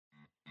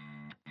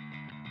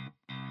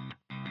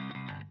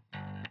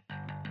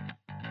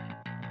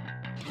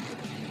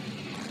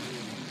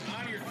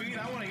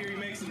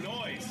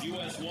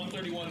US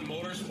 131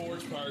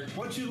 Motorsports Park.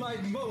 What you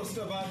like most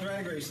about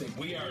drag racing?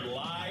 We are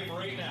live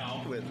right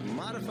now with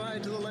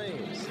Modified to the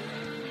Lanes.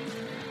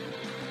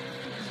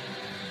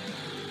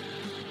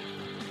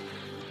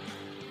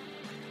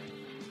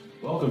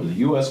 Welcome to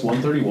the US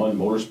 131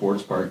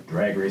 Motorsports Park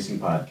Drag Racing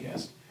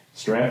Podcast.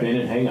 Strap in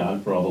and hang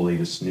on for all the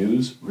latest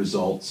news,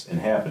 results,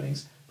 and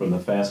happenings from the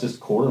fastest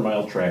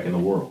quarter-mile track in the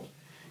world.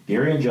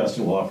 Gary and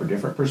Justin will offer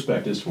different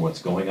perspectives for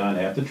what's going on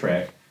at the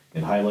track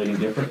and highlighting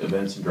different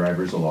events and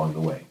drivers along the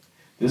way.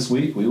 This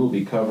week we will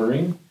be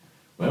covering,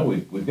 well,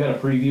 we've got a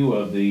preview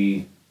of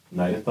the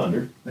Night of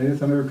Thunder. Night of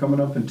Thunder coming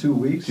up in 2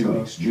 weeks.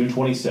 June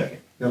 22nd.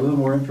 Got a little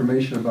more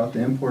information about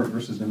the import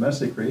versus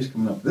domestic race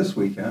coming up this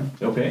weekend.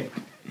 Okay.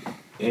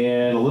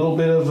 And a little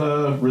bit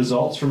of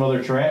results from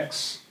other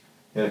tracks.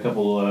 Had a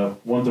couple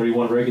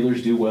 131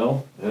 regulars do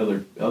well at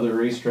other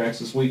racetracks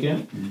this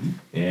weekend. Mm-hmm.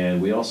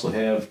 And we also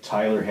have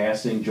Tyler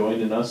Hassing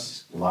joining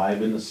us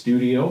live in the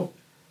studio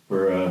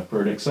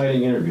for an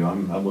exciting interview.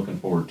 I'm looking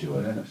forward to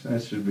it.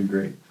 That should be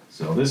great.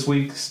 So this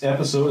week's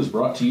episode is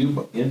brought to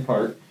you in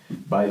part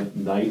by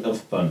Night of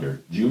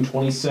Thunder, June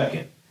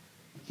 22nd,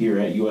 here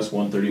at US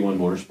 131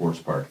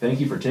 Motorsports Park. Thank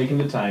you for taking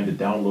the time to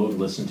download and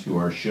listen to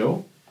our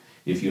show.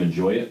 If you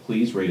enjoy it,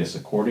 please rate us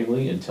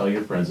accordingly and tell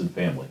your friends and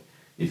family.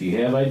 If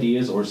you have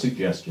ideas or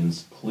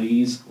suggestions,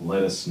 please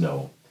let us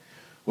know.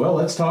 Well,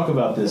 let's talk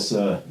about this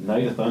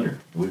Night of Thunder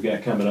we've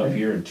got coming up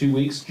here in 2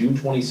 weeks, June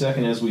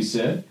 22nd, as we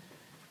said.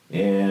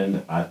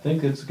 And I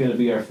think it's going to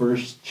be our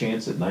first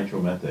chance at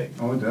nitromethane.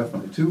 Oh,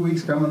 definitely. 2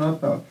 weeks coming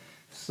up.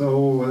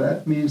 So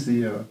that means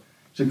the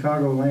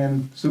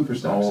Chicagoland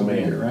Superstocks will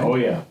be here, right? Oh,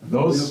 yeah.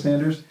 Those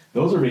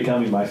are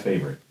becoming my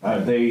favorite.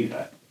 They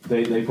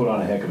put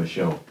on a heck of a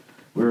show.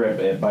 We were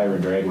at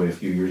Byron Dragway a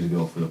few years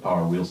ago for the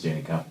Power Wheel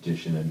Standing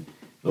competition, and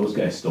those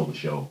guys stole the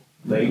show.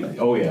 Really?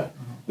 Oh, yeah.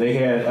 They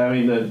had,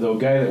 the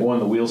guy that won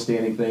the wheel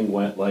standing thing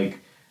went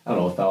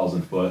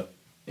 1,000 foot,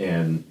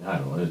 and I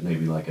don't know, it was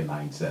maybe like a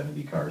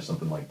 970 car or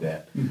something like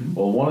that. Mm-hmm.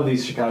 Well, one of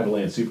these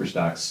Chicagoland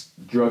Superstocks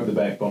drug the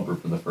back bumper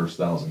from the first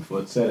 1,000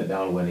 foot, set it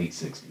down, and went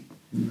 860.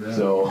 Yeah.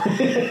 So,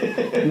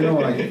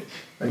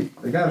 I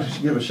got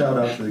to give a shout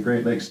out to the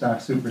Great Lakes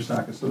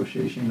Superstock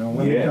Association.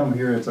 When they come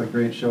here, it's a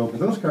great show. But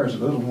those cars are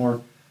a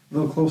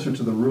little closer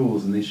to the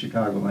rules than these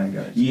Chicagoland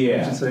guys.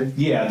 Yeah, would you say?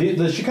 Yeah.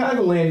 The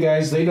Chicagoland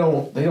guys, they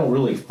don't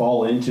really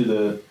fall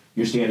into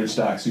your standard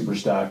stock, super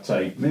stock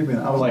type maybe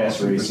an class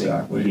racing.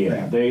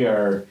 Yeah, they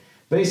are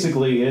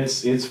basically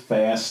it's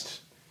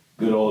fast,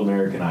 good old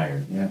American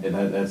iron. Yeah, and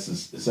that's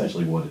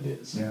essentially what it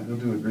is. Yeah, they'll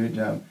do a great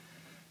job.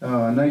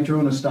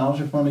 Nitro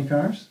Nostalgia Funny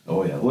Cars.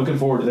 Oh yeah, looking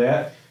forward to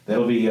that.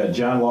 That'll be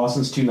John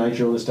Lawson's 2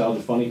 Nitro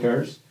Nostalgia Funny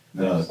Cars.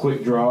 Nice.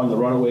 Quick draw on the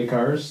runaway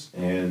cars,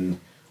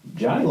 and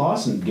Johnny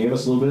Lawson gave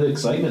us a little bit of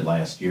excitement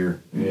last year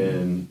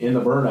in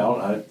the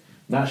burnout. I'm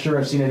not sure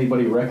I've seen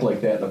anybody wreck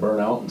like that in the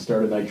burnout and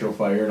start a nitro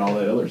fire and all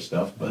that other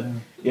stuff, but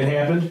it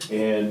happened.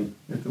 And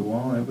hit the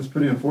wall. It was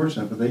pretty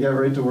unfortunate, but they got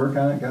right to work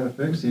on it, got it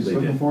fixed. He's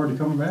looking forward to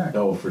coming back.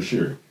 Oh, for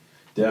sure.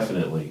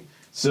 Definitely.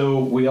 So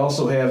we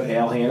also have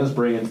Al Hanna's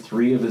bringing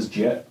 3 of his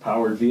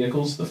jet-powered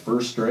vehicles, the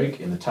First Strike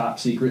and the Top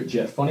Secret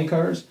Jet Funny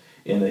Cars,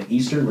 and the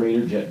Eastern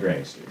Raider Jet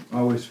Dragster.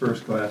 Always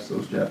first class,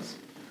 those jets.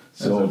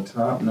 That's a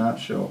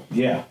top-notch show.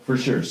 Yeah, for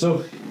sure.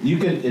 So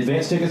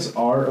advance tickets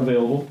are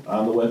available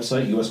on the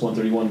website,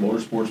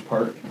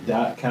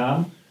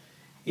 us131motorsportspark.com.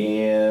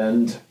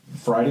 And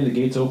Friday, the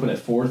gates open at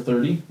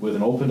 4:30 with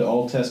an open to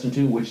all test and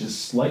tune, which is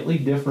slightly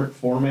different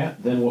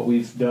format than what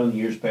we've done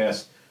years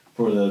past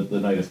for the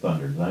Night of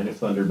Thunder. The Night of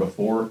Thunder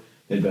before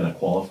had been a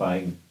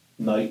qualifying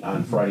night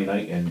on Friday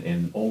night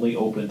and only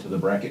open to the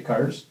bracket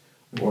cars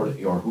or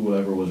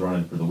whoever was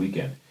running for the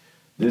weekend.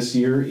 This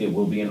year, it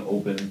will be an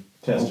open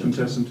test and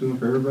tune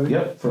for everybody?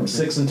 Yep, from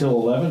 6 until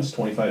 11, it's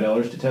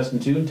 $25 to test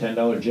and tune,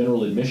 $10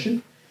 general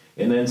admission.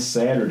 And then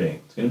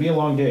Saturday, it's going to be a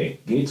long day.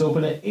 Gates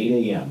open at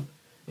 8 a.m.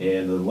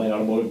 And the Lane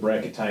Automotive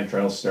bracket time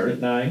trials start at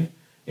 9.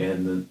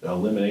 And the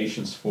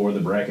eliminations for the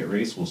bracket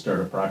race will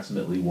start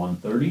approximately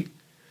 1:30.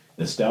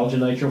 Nostalgia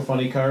Nitro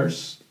Funny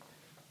Cars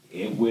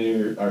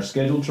are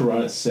scheduled to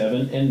run at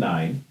 7 and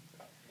 9.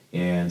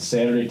 And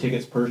Saturday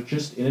tickets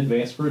purchased in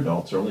advance for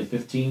adults are only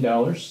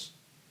 $15.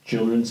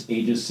 Children's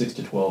ages 6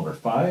 to 12 are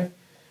 $5.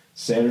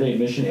 Saturday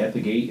admission at the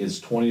gate is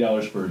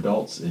 $20 for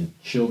adults, and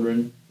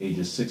children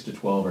ages 6 to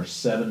 12 are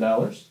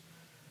 $7.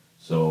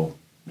 So,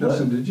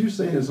 Justin, did you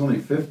say it's only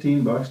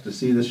 $15 to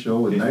see this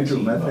show with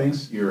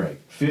nitromethane? You're right,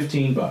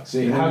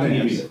 $15. How can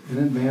you beat it? In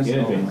advance. In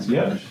advance.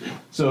 Yep.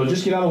 So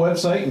just get on the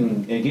website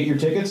and get your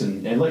tickets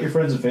and let your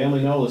friends and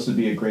family know. This would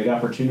be a great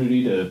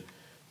opportunity to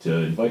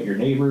invite your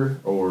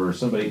neighbor or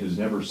somebody who's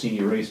never seen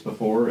you race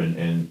before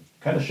and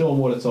kind of show them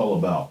what it's all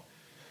about.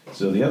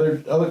 So the other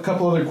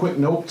couple other quick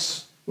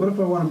notes. What if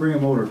I want to bring a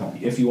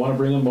motorhome? If you want to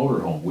bring a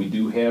motorhome, we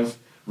do have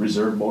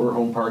reserved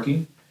motorhome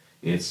parking.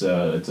 It's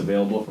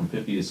available from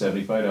 $50 to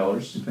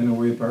 $75. Depending on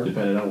where you park?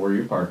 Depending on where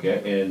you park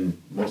at. And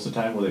most of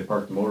the time where they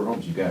park the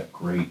motorhomes, you've got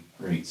great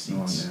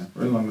seats. Oh, yeah.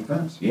 Right along the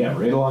fence. Yeah,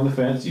 right along the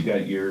fence. You've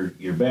got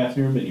your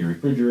bathroom and your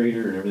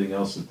refrigerator and everything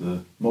else that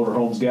the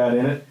motorhome's got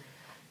in it.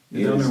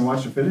 Get down there and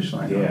watch the finish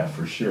line. Yeah,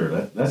 for sure.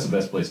 That's the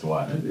best place to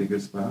watch That'd it. be a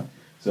good spot.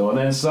 So, and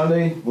then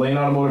Sunday, Lane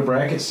Automotive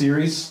Bracket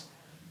Series.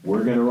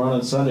 We're going to run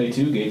on Sunday,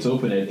 too. Gates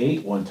open at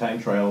 8. One time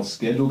trial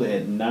scheduled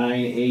at 9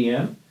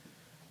 a.m.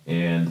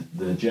 And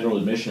the general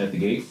admission at the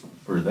gate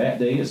for that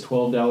day is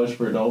 $12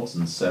 for adults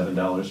and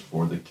 $7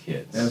 for the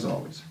kids. As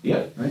always.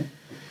 Yep. Right?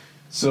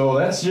 So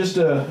that's just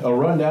a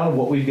rundown of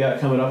what we've got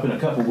coming up in a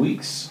couple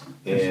weeks.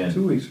 And It's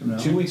 2 weeks from now.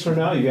 2 weeks from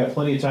now, you've got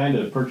plenty of time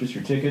to purchase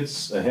your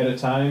tickets ahead of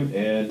time.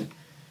 And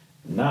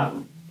I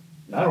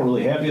don't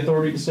really have the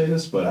authority to say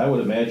this, but I would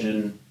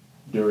imagine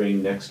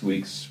during next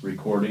week's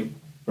recording,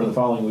 or the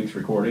following week's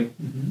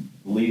recording,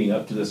 leading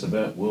up to this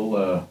event,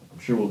 I'm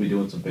sure we'll be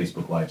doing some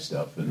Facebook Live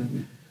stuff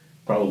and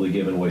probably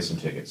giving away some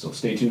tickets. So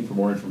stay tuned for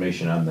more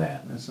information on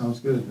that. That sounds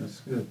good. That's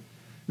good. And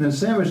then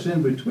sandwiched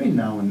in between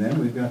now and then,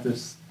 we've got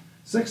this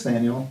 6th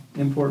annual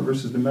import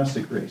versus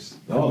domestic race.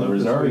 Oh, the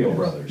Rosario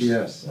brothers.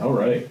 Yes. All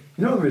right.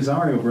 You know the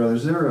Rosario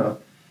brothers, they're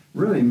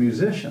really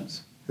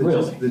musicians.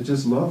 Really? They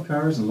just love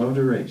cars and love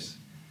to race.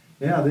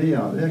 Yeah, they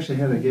actually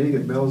had a gig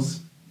at Bell's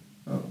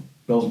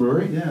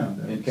Brewery? Yeah,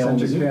 In the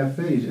Kalamazoo? Centric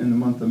Cafe in the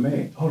month of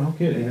May. Oh, no They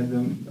kidding. had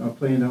them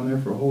playing down there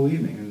for a whole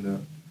evening,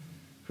 and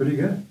pretty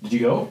good. Did you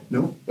go?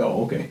 Nope.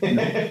 Oh, okay.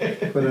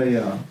 But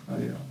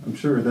I'm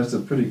sure that's a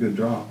pretty good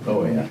draw.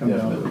 Oh, when yeah, you come down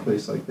to definitely. a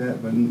place like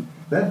that. But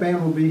that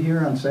band will be here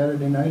on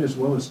Saturday night as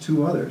well as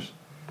 2 others.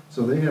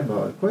 So they have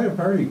quite a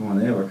party going.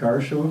 They have a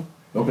car show.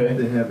 Okay.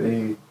 They have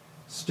a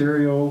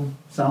stereo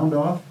sound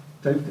off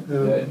type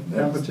That's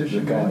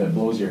competition. the kind going. that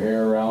blows your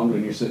hair around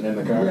when you're sitting in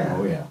the car? Yeah.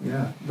 Oh, yeah.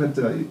 Yeah, but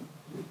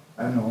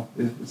I don't know.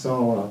 It's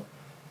all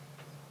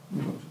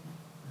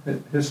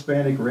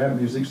Hispanic rap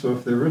music. So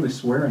if they're really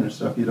swearing and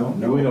stuff, you don't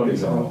know. We don't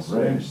It's even all know,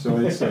 Spanish. So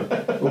it's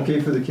okay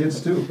for the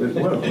kids too. But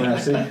what a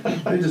blast!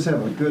 They just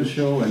have a good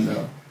show and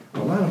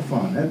a lot of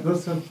fun.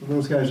 That's what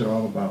those guys are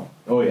all about.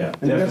 Oh, yeah.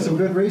 And they've got some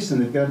Definitely. good racing.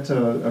 They've got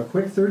a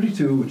quick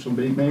 32, which will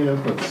be made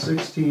up of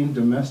 16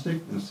 domestic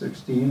and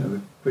 16 of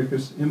the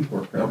quickest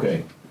import cars.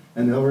 Okay.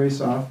 And they'll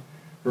race off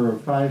for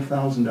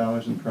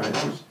 $5,000 in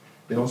prizes.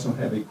 They also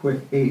have a quick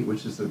 8,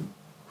 which is the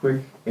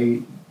quick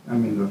 8. I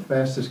mean, the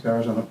fastest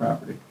cars on the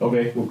property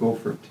Okay. will go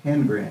for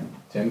 10 grand.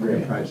 10 in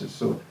grand. prizes.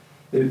 So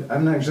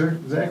I'm not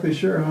exactly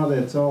sure how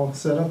that's all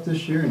set up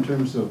this year in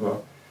terms of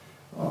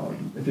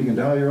if you can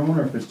dial your own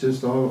or if it's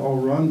just all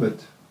run, but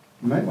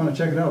you might want to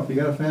check it out. If you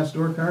got a fast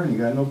door car and you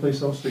got no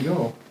place else to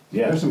go,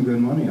 Yeah. there's some good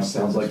money out there.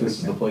 Sounds like this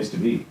is the weekend. place to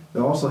be.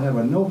 They'll also have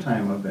a no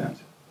time event.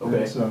 Okay.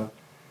 That's,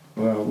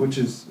 which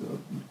is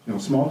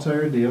small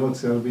tire deal.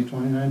 It's got to be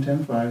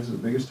 29-10-5 is the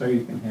biggest tire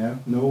you can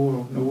have.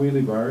 No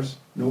wheelie bars,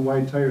 no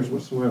wide tires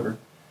whatsoever.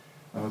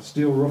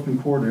 Steel roof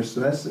and quarters.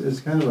 So it's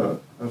kind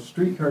of a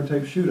street car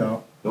type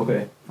shootout.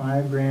 Okay.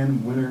 $5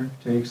 grand, winner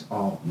takes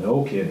all.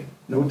 No kidding.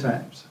 No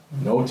times.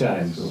 No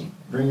times. So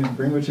bring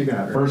what you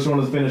got. Right? First one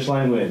to the finish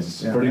line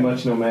wins. Yeah. Pretty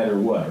much no matter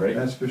what, right?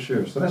 That's for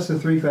sure. So that's the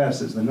 3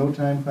 classes: the no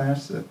time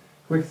class, the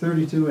quick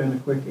 32, and the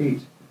quick 8.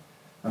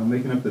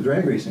 Making up the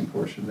drag racing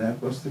portion of that,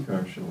 plus the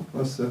car show,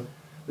 plus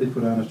they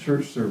put on a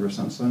church service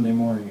on Sunday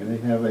morning, and they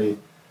have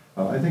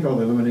I think all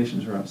the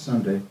eliminations are on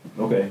Sunday.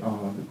 Okay.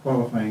 The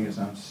qualifying is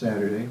on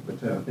Saturday,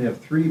 but they have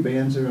 3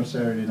 bands there on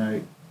Saturday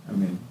night. I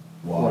mean,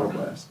 what a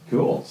blast.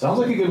 Cool. Sounds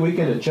like a good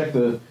weekend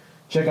to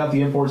check out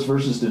the imports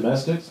versus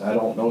domestics. I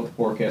don't know what the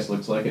forecast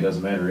looks like. It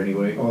doesn't matter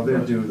anyway. Oh,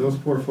 they do. Those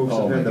poor folks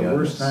Oh, have had my the goodness.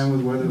 worst time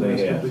with weather the They last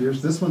have. couple of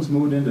years. This one's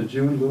moved into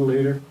June, a little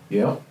later.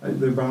 Yeah.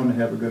 They're bound to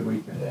have a good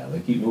weekend. Yeah, they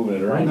keep moving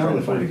it Right around now, trying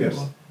the to find a good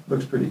forecast one.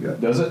 looks pretty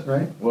good. Does it?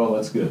 Right? Well,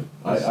 that's good.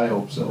 I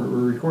hope We're so.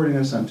 recording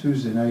this on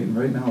Tuesday night, and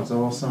right now it's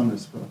all sun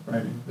this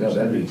Friday. Yeah,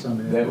 Saturday,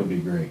 Sunday. that would be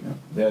great. Yeah.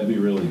 That'd be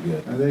really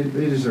good. They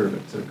deserve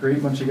it. It's a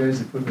great bunch of guys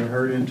that put their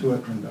heart into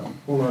it, and a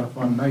whole lot of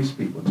fun. Nice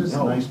people, just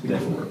Oh, nice people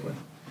to definitely. work with.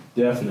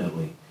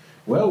 Definitely.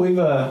 Well,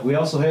 we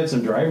also had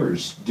some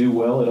drivers do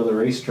well at other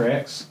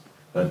racetracks.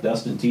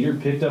 Dustin Teeter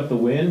picked up the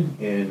win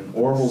in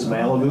Orville's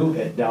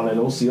Malibu down at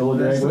Osceola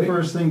That's the Dragway.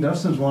 first thing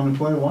Dustin's won in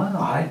quite a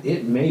while.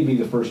 It may be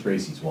the first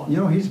race he's won.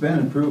 He's been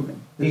improving.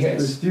 He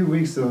has. This few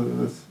weeks,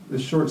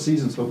 this short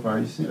season so far,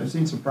 I've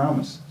seen some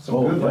promise. Some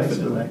Oh, good lights for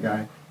definitely. that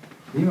guy.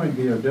 He might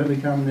be a deadly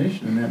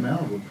combination in that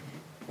Malibu.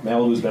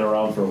 Malibu's been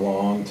around for a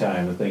long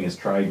time. The thing is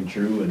tried and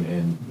true,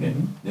 and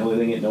the only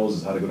thing it knows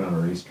is how to go down a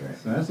racetrack.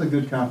 So that's a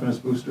good confidence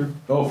booster.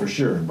 Oh, for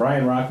sure.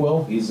 Brian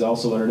Rockwell, he's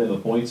also entered in the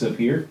points up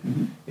here,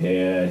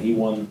 and he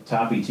won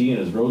top ET in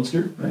his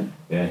Roadster. Right.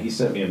 And he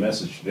sent me a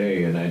message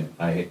today, and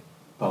I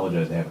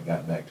apologize I haven't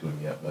gotten back to him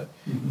yet, but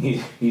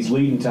he's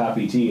leading top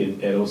ET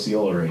at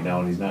Osceola right now,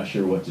 and he's not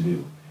sure what to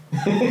do.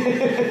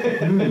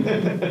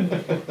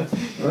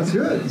 Well, that's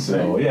good.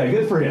 So, yeah,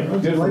 good for him. Well,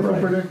 it's Good a for delightful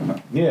Brian.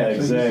 predicament. Yeah, So you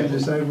exactly. should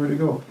decide where to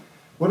go.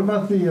 What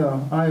about the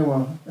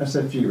Iowa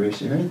SFG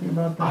race? You hear anything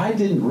about that? I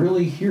didn't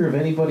really hear of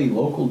anybody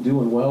local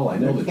doing well. I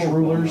know Nick the Folk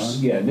won Trulers.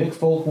 one. Yeah, Nick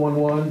Folk won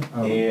one,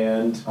 Oh.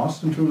 and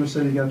Austin Truler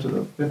said he got to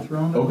the 5th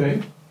round.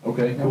 okay,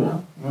 Yeah,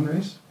 cool. one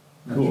race.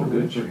 Not Cool, sure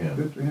good which. for him.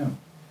 Good for him.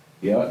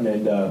 Yeah,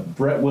 and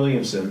Brett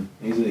Williamson,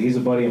 he's a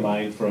buddy of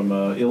mine from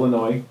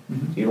Illinois.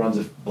 Mhm. He runs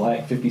a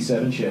black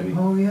 57 Chevy.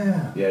 Oh,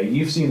 yeah. Yeah,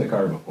 you've seen the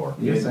car before.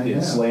 Yes, I have.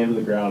 It's slammed to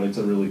the ground. It's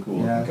a really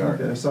cool Yeah, I looking car.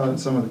 think I saw it in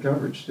some of the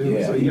coverage, too.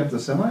 Yeah, So you got the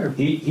semi or?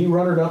 He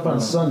run it up on Oh.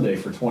 Sunday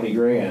for 20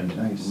 grand,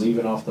 Nice.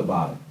 leaving off the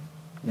bottom.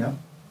 Yeah,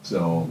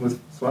 So with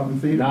swapping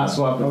feet? or not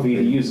swapping feet.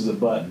 Okay. He uses a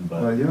button,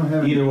 but Well, you don't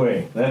have either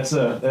way, that's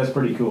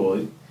pretty cool.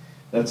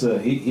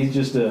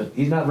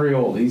 He's not very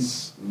old. I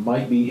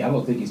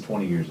don't think he's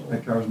 20 years old.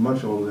 That car's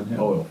much older than him.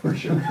 Oh, for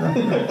sure. I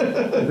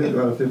think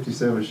about a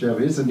 57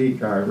 Chevy. It's a neat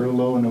car, real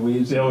low in the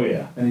weeds. Oh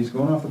yeah. And he's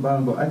going off the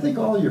bottom bolt. I think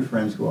all your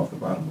friends go off the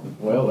bottom bolt.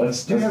 Well,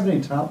 Do you have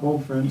any top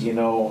bolt friends? You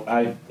know,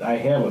 I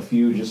have a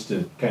few just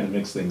to kind of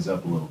mix things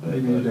up a little bit.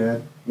 Maybe your but-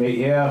 dad?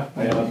 Yeah,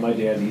 I have my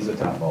dad. He's a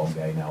top bulb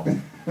guy now.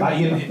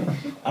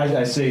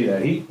 I say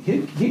that he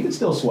can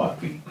still swap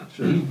feet.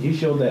 Sure. He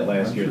showed that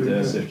last I'm year sure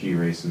at the he did. SFG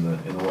race in the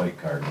white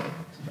car.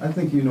 I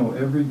think you know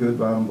every good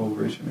bottom bolt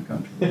racer in the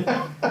country.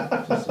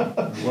 Just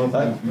a wealth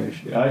of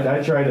information.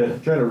 I try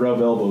to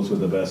rub elbows with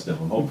the best of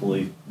them.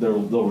 Hopefully they'll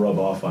rub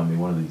off on me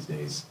one of these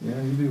days. Yeah,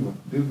 you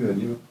do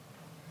good.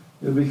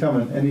 You'll be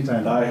coming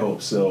anytime. I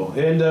hope so.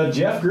 And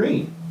Jeff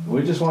Green.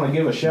 We just want to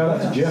give a shout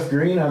out to Jeff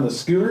Green on the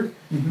scooter.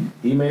 Mhm.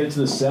 He made it to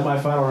the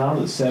semifinal round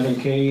of the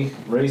 7K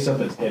race up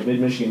at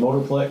Mid-Michigan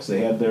Motorplex. They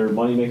had their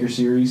Moneymaker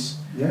Series.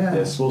 Yeah.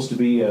 It's supposed to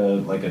be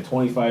like a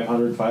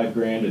 2,500, 5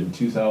 grand, and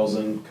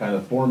 2,000 kind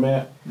of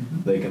format.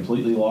 Mhm. They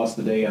completely lost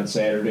the day on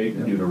Saturday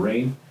Yep. due to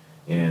rain,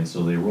 and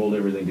so they rolled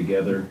everything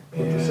together.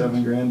 Put and the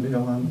 7 grand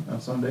deal on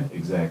Sunday.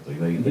 Exactly.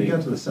 And he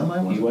got to the semi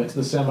one? He went to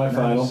the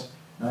semifinal. Nice.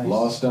 Nice.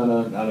 Lost on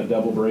a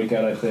double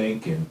breakout, I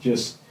think, and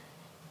just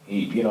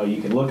you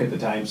can look at the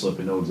time slip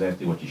and know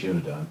exactly what you should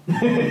have done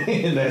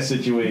in that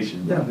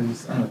situation. Yeah, but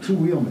he's on a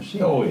 2-wheel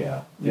machine. Oh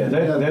yeah, You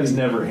that gotta that's be-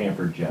 never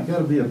hampered Jeff. You got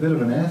to be a bit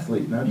of an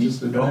athlete, not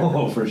just a driver.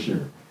 Oh, for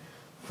sure,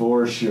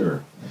 for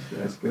sure.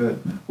 That's good.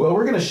 Well,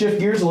 we're going to shift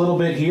gears a little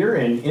bit here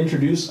and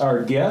introduce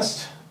our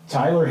guest.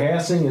 Tyler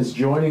Hassing is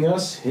joining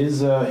us.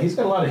 He's got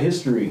a lot of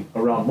history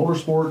around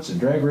motorsports and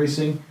drag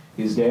racing.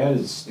 His dad,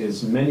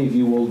 as many of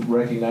you will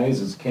recognize,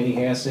 is Kenny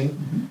Hassing.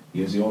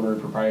 He was the owner and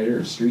proprietor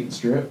of Street and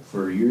Strip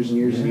for years and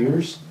years and Yeah.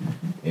 years.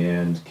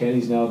 And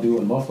Kenny's now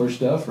doing muffler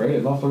stuff, right,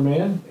 at Muffler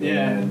Man.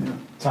 Yeah. And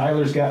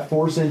Tyler's got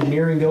Force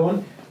Engineering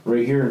going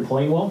right here in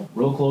Plainwell,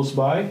 real close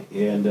by.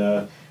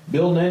 And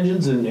building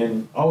engines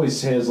and always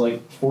has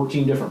like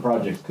 14 different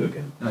projects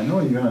cooking. I know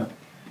what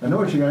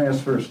you're gonna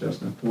ask first,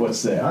 Dustin.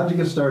 What's that? How'd you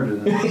get started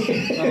in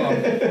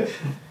this?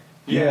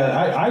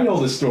 Yeah, I know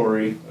the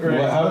story. Right.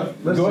 Well,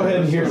 Let's go hear ahead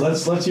and it. hear.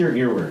 Let's hear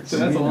your words. So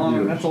that's a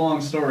Interviewers. that's a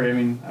long story. I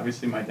mean,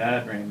 obviously my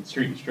dad ran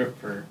Street and Strip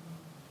for,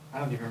 I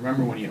don't even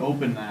remember when he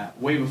opened that,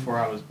 way before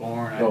I was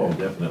born. Oh,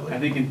 definitely. I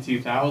think in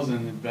 2000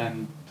 it'd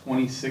been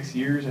 26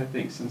 years, I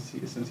think, since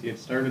he had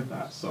started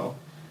that. So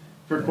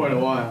for quite a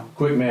while.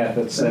 Quick math.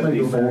 That's That might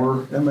go 74.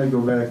 back- That might go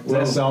back. Does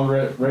that sound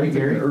right, I think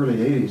Gary? Early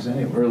 80s,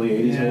 anyway. Early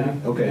 80s, Yeah,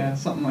 maybe. Okay. Yeah,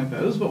 something like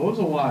that. It was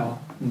a while.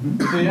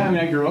 Mhm. So yeah, I mean,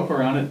 I grew up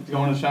around it,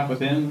 going to the shop with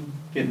him,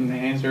 getting the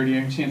hands dirty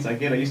every chance I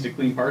get. I used to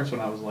clean parts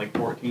when I was like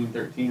 14,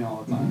 13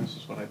 all the time. It's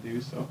just what I do.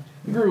 So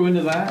I grew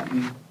into that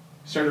and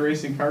started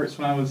racing karts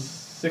when I was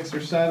 6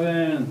 or 7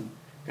 and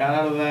got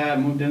out of that,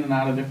 moved in and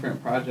out of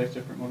different projects,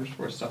 different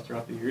motorsport stuff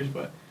throughout the years.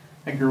 But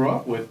I grew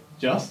up with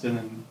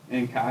Justin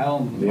and Kyle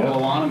and Yeah. all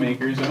the Lana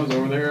makers. I was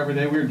over there every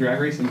day. We were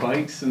drag racing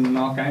bikes and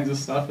all kinds of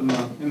stuff in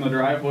the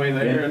driveway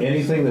there.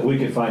 Anything that we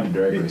could find to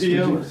drag race.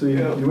 Yeah. So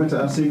you went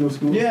to Otsego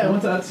School? Yeah, I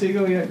went to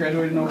Otsego. Yeah,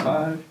 graduated in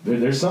 05.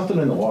 There's something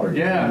in the water.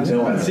 Yeah, I'm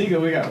telling you. Otsego.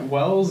 We got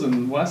Wells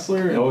and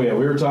Wessler. And Oh yeah,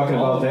 we were talking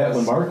all about of that us.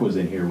 when Mark was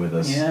in here with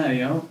us. Yeah,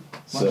 you know,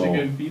 bunch So- of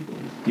good people.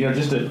 You know,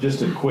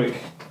 just a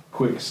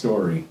quick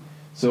story.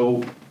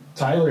 So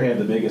Tyler had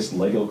the biggest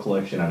Lego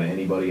collection out of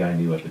anybody I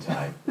knew at the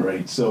time,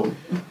 right? So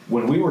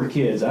when we were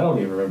kids, I don't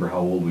even remember how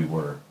old we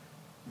were,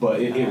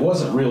 but it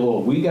wasn't real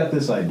old. We got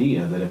this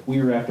idea that if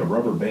we wrapped a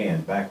rubber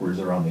band backwards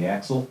around the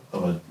axle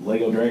of a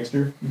Lego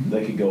dragster,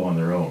 they could go on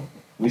their own.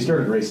 We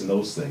started racing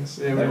those things.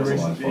 Yeah, That was a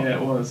lot of fun. yeah,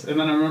 it was. And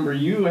then I remember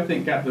you, I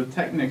think, got the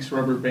Technics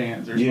rubber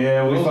bands or something.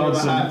 Yeah, we Those found were the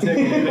some- hot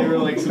ticket. They were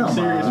like some Come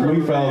serious on. rubber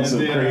We found bands.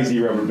 some yeah. crazy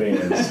rubber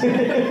bands. You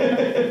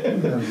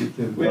gotta be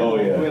kidding me. We had, Oh,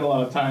 yeah. we had a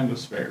lot of time to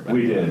spare. back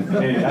We then.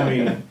 did. And, I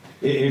mean,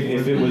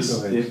 if it was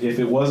Go ahead. if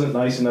it wasn't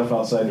nice enough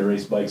outside to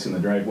race bikes in the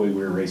driveway,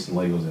 we were racing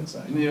Legos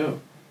inside. Yeah.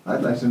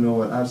 I'd like to know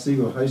what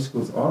Otsego High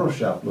School's auto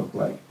shop looked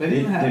like. They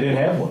didn't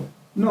have one.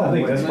 No, I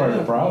think but- that's part of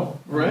the problem.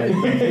 Right?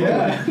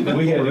 Yeah.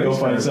 We had to go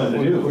find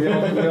something to We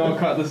do. all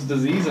caught this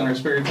disease in our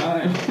spare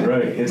time.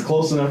 Right. It's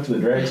close enough to the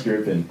drag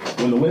strip, and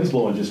when the wind's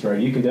blowing just right,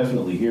 you can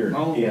definitely hear it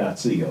Oh. in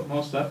Otsego.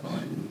 Most definitely.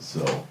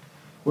 So,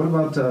 What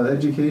about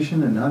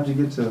education and how'd you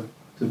get to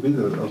be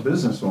a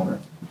business owner?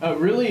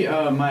 Really,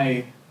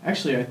 I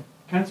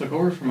kind of took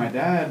over from my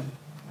dad.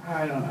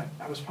 I don't know.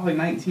 I was probably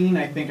 19.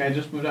 I think I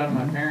just moved out of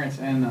my parents,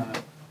 and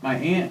my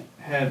aunt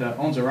had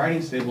owns a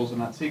riding stables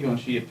in Otsego, and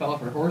she had fell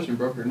off her horse and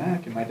broke her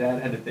neck, and my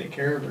dad had to take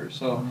care of her.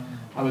 So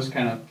I was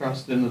kind of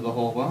thrust into the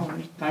whole, well,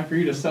 it's time for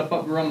you to step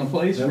up and run the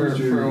place That for was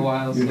a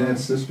while. Your so.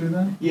 dad's sister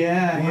then?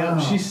 Yeah, Wow.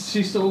 yeah.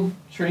 She still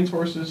trains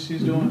horses.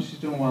 She's doing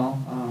well,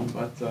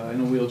 but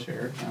in a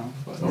wheelchair now.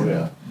 But, Oh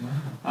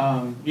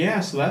yeah. yeah,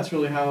 so that's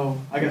really how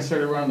I got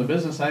started running the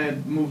business. I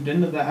had moved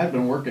into that. I'd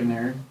been working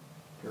there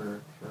for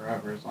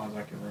forever, as long as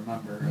I can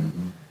remember.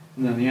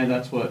 And then, yeah,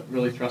 that's what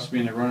really thrust me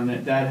into running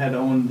it. Dad had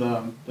owned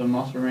the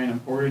Muscle Man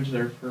and Portage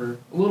there for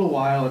a little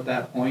while at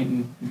that point,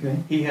 and Okay.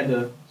 he had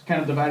to kind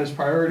of divide his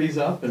priorities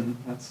up, and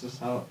that's just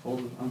how it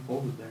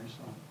unfolded there.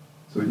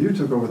 So. So you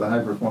took over the high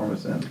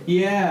performance end.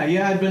 Yeah,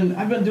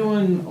 I've been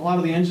doing a lot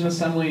of the engine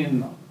assembly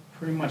and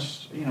pretty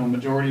much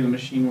majority of the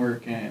machine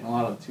work and a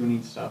lot of the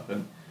tuning stuff,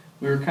 and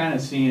we were kind of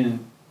seeing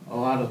a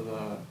lot of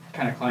the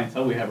kind of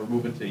clientele we have were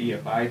moving to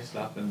EFI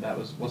stuff, and that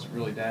wasn't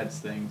really Dad's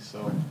thing,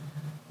 so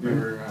we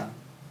were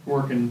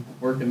working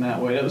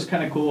that way. That was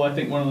kind of cool. I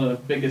think one of the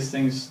biggest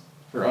things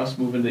for us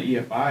moving to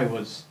EFI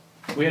was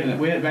we had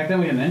back then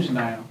we had an engine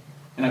dyno,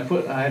 and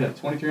I had a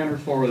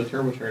 2304 with a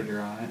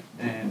turbocharger on it,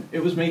 and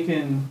it was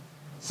making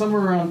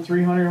somewhere around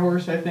 300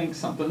 horse, I think,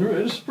 something.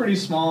 It was pretty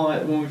small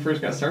when we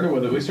first got started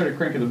with it. We started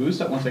cranking the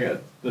boost up once I got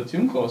the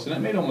tune close, and it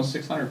made almost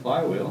 600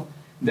 flywheel.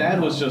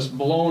 Dad was just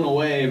blown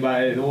away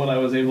by what I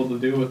was able to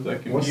do with the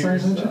computer What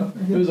size engine stuff.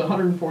 again? It was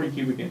 140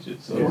 cubic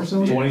inches. So Four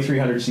cylinder?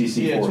 2300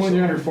 cc. yeah,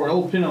 2300 Ford,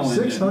 old Pinot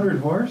engine. 600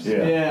 horse?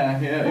 Yeah. Yeah.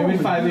 It Holy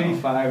made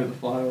 585 with the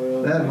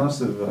flywheel. That must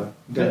have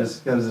got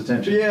his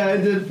attention. Yeah,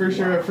 it did for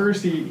sure. At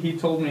first, he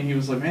told me, he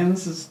was like, "Man,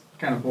 this is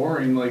kind of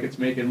boring. Like, it's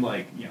making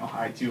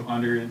high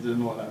 200s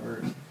and whatever."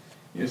 And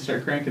you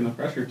start cranking the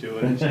pressure to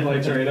it, and she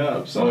lights right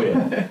up. So Oh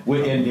yeah.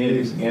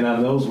 And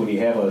on those, when you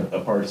have a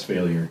parts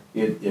failure,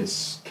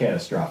 it's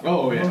catastrophic.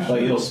 Oh yeah.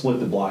 Like it'll split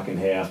the block in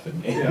half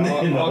and Yeah,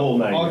 the whole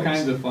nine all yards.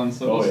 kinds of fun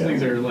stuff. Oh, Those yeah.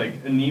 things are like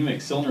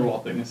anemic cylinder wall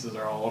thicknesses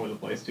are all over the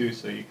place too.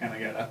 So you kind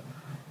of gotta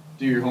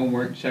do your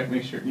homework, check,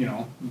 make sure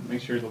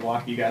the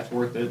block you got's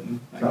worth it. And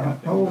that kind of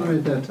thing. How old were you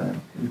at that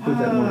time? You put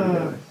that motor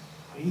together.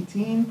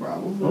 18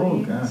 probably. Oh,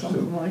 gosh,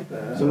 something so- like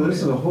that. So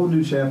this is a whole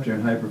new chapter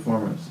in high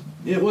performance.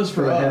 It was for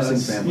for the us.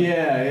 Hessing family.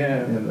 Yeah.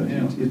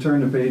 And you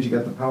turn the page, you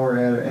got the power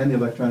adder and the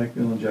electronic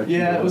fuel injection.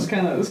 Yeah, it was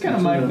kind of You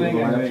my turned it thing.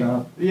 with a I think.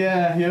 laptop.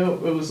 Yeah,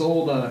 it was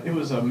old. It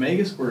was a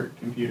Megasquirt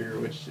computer,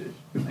 which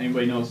if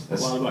anybody knows a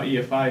lot about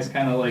EFI, it's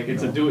kind of like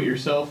it's a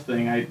do-it-yourself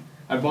thing.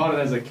 I bought it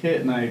as a kit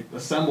and I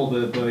assembled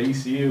the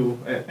ECU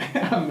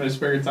on my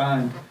spare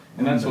time,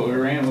 and that's what we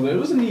ran with it. It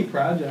was a neat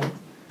project.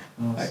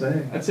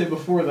 I'd say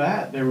before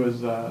that there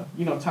was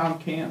Tom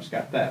Camp's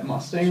got that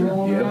Mustang Sure.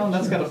 rolling Yep, around.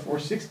 That's sure. got a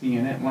 460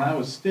 in it. When I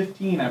was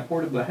 15, I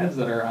ported the heads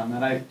that are on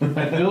that. I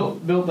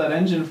built that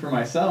engine for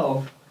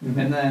myself,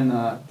 and then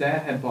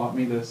Dad had bought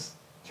me this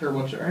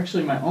turbo.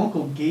 Actually, my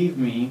uncle gave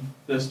me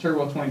this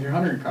turbo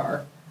 2300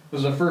 car. It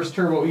was the first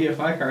turbo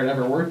EFI car I'd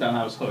ever worked on.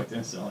 I was hooked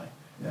instantly.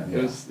 Yeah.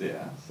 It was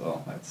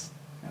so that's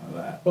kind of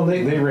that. Well,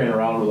 they ran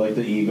around with like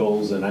the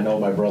Eagles, and I know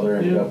my brother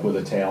ended Yeah. up with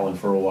a Talon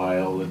for a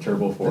while, the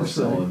turbo four That's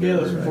right. cylinder. Yeah,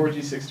 those right.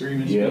 4G63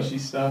 Yep. Mitsubishi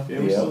stuff. Yeah,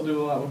 we Yep. still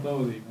do a lot with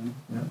those even.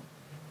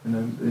 And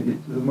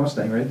then the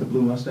Mustang, right? The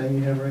blue Mustang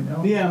you have right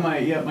now? Yeah,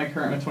 my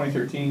current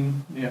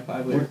 2013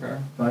 5-liter car.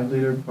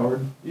 5-liter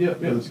powered?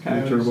 Yep, With it's kind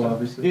of turbo, stuff.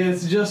 obviously? Yeah,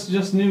 it's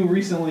just new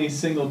recently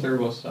single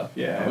turbo stuff.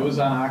 Yeah, it was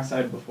on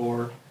oxide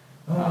before.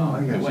 Oh,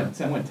 I it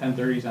gotcha. went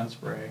 1030s on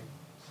spray,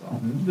 so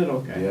Mhm. did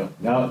okay. Yeah.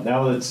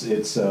 Now it's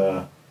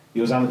he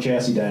was on the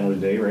chassis dyno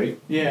today, right?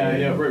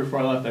 Yeah. Right before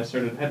I left, I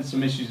had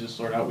some issues to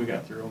sort out. We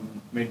got through them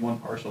and made one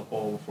partial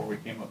pull before we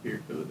came up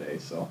here for the day.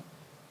 So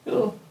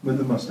it'll With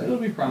the Mustang?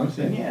 be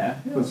promising. Okay. Yeah.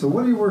 But so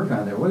what do you work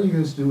on there? What do you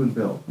guys do and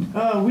build?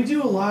 We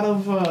do a lot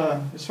of,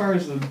 as far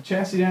as the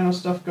chassis dyno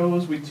stuff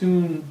goes, we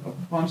tune a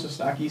bunch of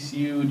stock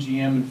ECU,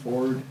 GM, and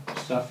Ford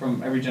stuff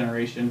from every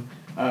generation.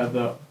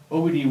 The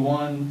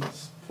OBD1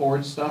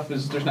 Ford stuff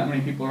there's not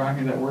many people around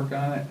here that work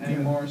on it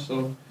anymore,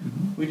 so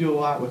we do a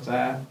lot with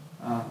that.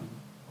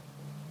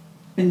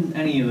 And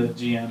any of the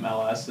GM,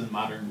 LS, and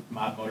modern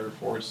mod motor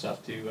Ford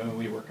stuff too. I mean,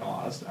 we work on a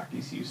lot of stock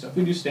ECU stuff.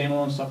 We do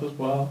standalone stuff as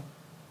well.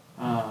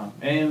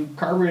 And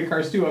carbureted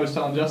cars too. I was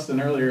telling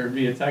Justin earlier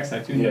via text, I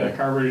tuned a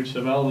carbureted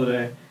Chevelle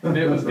today. And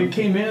it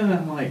came in and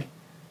I'm like,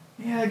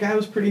 yeah, the guy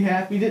was pretty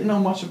happy. Didn't know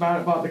much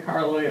about the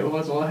car the way it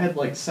was. Well, it had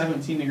like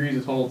 17 degrees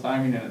of total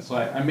timing in it. So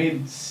I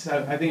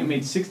think it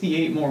made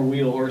 68 more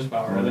wheel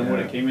horsepower than what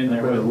it came in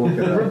there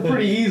with.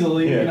 Pretty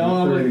easily, Yeah, you know.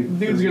 I'm 30, like,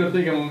 dude's gonna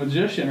think I'm a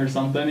magician or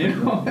something, you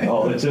know.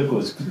 All it took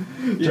was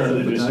turn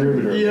the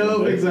distributor.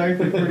 Yep,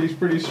 exactly. Pretty Put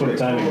a timing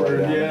straightforward.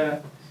 right on it. Yeah.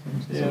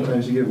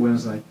 Sometimes you get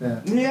wins like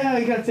that. Yeah,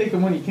 you gotta take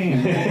them when you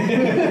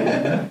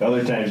can.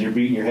 Other times you're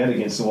beating your head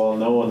against the wall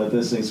knowing that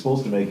this thing's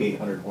supposed to make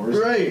 800 horse.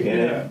 Right, And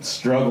yeah. it's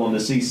struggling to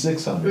see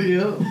 600.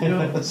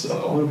 Yeah.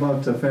 So- What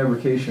about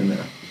fabrication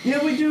there?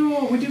 Yeah, we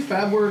do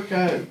fab work.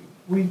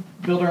 We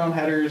build our own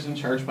headers and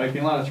charge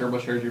piping. A lot of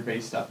turbocharger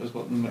based stuff is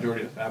what the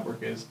majority of the fab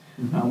work is.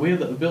 We have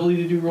the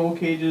ability to do roll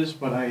cages,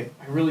 but I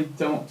really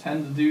don't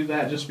tend to do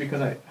that just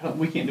because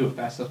we can't do it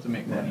fast enough to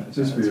make money. Yeah,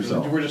 just for That's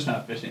yourself. We're just not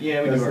efficient.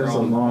 Yeah, we That's do our a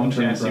own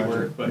long-term chassis project.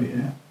 work, but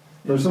yeah.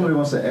 But if somebody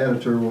wants to add a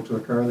turbo to a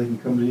car, they can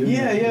come to you?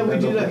 Yeah, we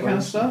and do up that the kind of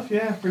parts? stuff.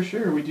 Yeah, for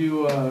sure. We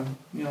do,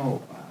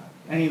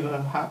 any of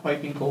the hot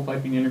piping, cold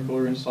piping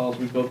intercooler installs.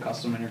 We build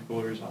custom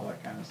intercoolers, all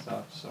that kind of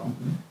stuff. So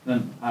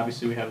then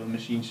obviously we have the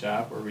machine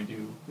shop where we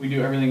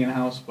do everything in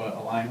house, but a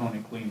line hone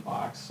and clean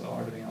box. So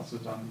everything else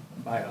is done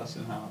by us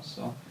in house.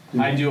 So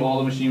I do all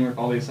the machine work,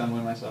 all the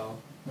assembly myself.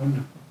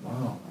 Wonderful.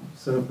 Wow,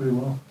 set up pretty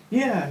well.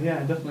 Yeah, I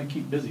definitely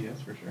keep busy.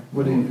 That's for sure.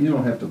 What do you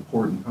don't have to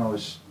port and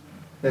polish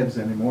heads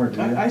anymore,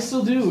 do you? I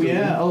still do, Still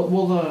yeah. do?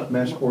 Well,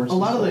 Mesh ports a and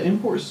lot of the stuff?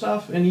 import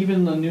stuff, and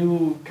even the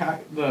new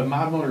the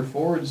mod motor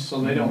Fords, so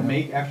they don't Yeah.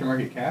 make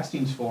aftermarket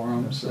castings for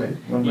them. That's so right.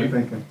 What am I you-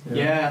 thinking?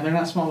 Yeah, they're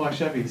not small block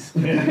Chevys.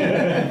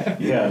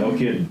 Yeah, no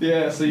kidding.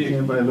 Yeah, so You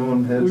can't buy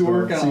aluminum heads we or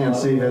work on a lot of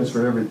CNC heads those.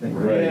 for everything,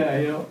 right?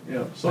 Right.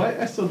 Yeah. So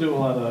I still do a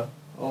lot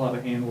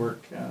of hand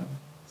work.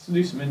 Still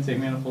do some intake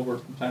manifold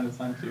work from time to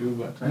time too,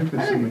 but Time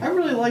consuming. I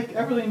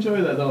really enjoy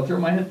that though. Throw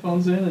my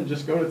headphones in and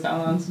just go to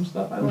town on some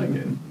stuff. I like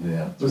it.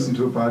 Yeah. Listen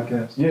to a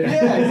podcast. Yeah,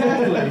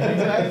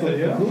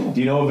 exactly. Yeah. Do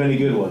you know of any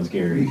good ones,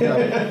 Gary?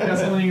 Got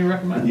something you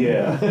recommend?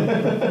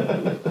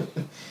 Yeah.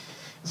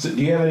 So,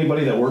 do you have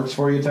anybody that works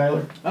for you,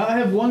 Tyler? I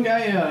have one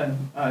guy,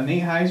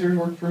 Nate Heiser,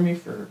 worked for me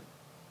for,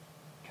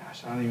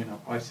 gosh, I don't even know,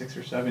 probably 6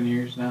 or 7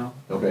 years now.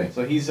 Okay.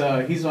 So he's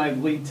my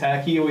lead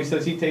tech. He always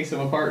says he takes them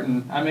apart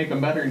and I make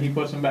them better and he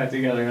puts them back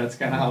together. That's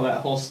kind of how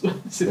that whole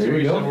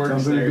situation go. works.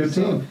 Sounds like a there. good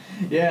So, team.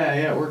 yeah,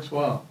 it works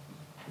well.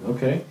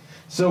 Okay.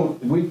 So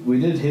we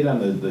did hit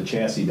on the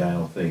chassis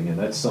dyno thing, and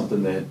that's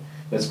something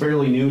that's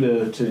fairly new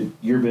to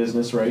your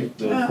business, right?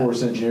 The Yeah.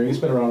 Force Engineering. It's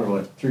been around for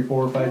what, 3,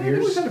 4, or 5 I think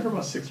years? We've had it for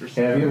about 6 or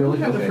 7. Have you really? We've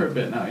had Okay. it for a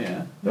bit now,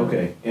 yeah.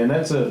 Okay, and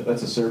that's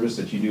a service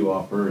that you do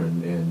offer,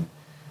 and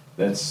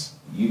that's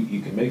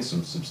you can make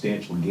some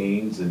substantial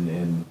gains,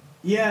 and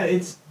Yeah,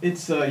 it's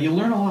you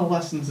learn a lot of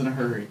lessons in a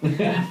hurry,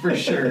 for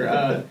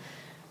sure.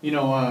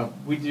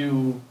 We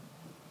do.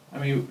 I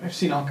mean, I've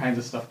seen all kinds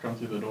of stuff come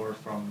through the door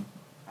from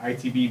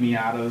ITB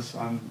Miatas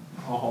on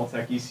Hall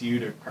Tech ECU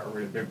to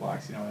carbureted big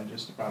blocks. And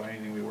just about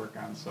anything we work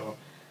on. So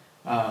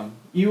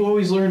you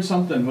always learn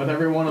something with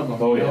every one of them.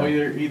 Oh, you know,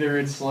 yeah. either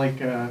it's like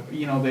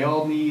they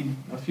all need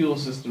a fuel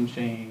system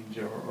change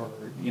or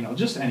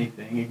just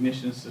anything,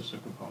 ignition system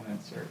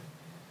components. Or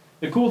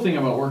the cool thing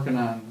about working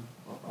on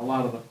a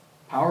lot of the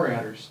power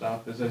adder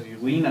stuff is as you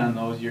lean on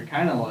those, you're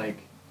kind of like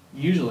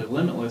usually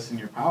limitless in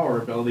your power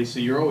ability, so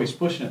you're always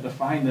pushing it to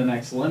find the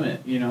next limit,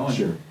 and,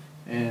 sure.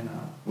 and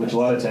Which a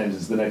lot of times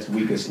is the next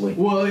weakest link.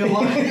 well,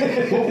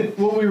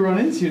 what we run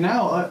into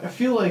now, I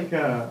feel like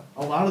a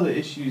lot of the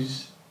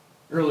issues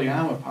early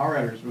on with power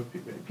adders with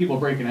people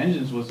breaking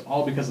engines was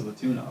all because of the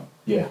tune-up.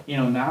 Yeah.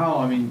 Now,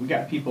 I mean, we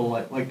got people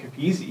like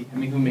Capizzi,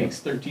 who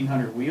makes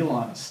 1300 wheel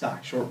on a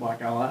stock short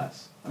block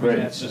LS. I mean, Right.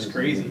 that's just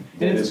crazy.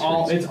 That And is it's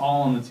all crazy. it's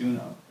all in the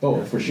tune-up.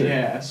 Oh, for sure.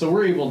 Yeah, so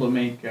we're able to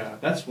make.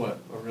 That's what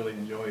I really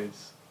enjoy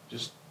is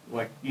just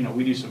like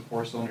we do some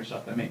 4-cylinder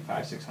stuff that make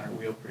 500-600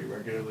 wheel pretty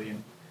regularly,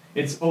 and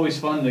it's always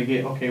fun to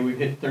get we've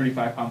hit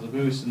 35 pounds of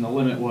boost, and the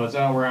limit was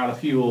we're out of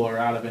fuel or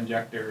out of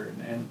injector,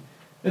 and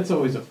it's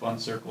always a fun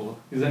circle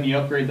because then you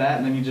upgrade that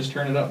and then you just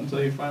turn it up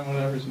until you find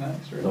whatever's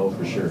next. Right? Oh,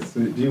 for sure. So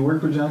do you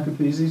work with John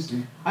Capizzi's?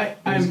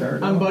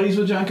 I'm buddies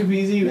with John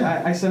Capizzi.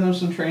 Yeah. I send him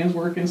some trans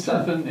work and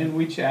stuff, Sure. and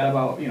we chat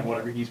about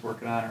whatever he's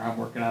working on or I'm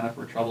working on if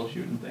we're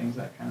troubleshooting things,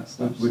 that kind of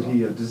stuff. Would so.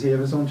 he? Does he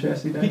have his own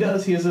chassis? He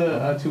does. He has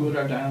a 2-wheel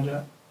drive dyno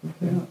jet.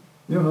 Okay.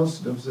 You know who else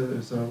does it?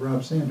 Is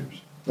Rob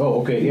Sanders.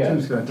 Oh, okay, yeah.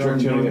 He's got Turn down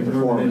tuning and Northern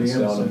performance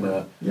Indiana down in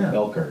somewhere. Yeah.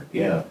 Elkhart.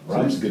 Yeah,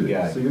 Rob's a good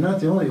guy. So you're not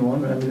the only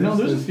one. I mean, No,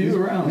 there's a few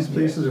around. These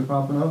places are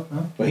popping up,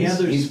 huh? But Yeah,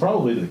 he's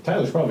probably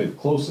Tyler's probably the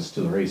closest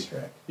to the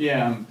racetrack.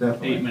 Yeah, I'm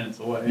Definitely. 8 minutes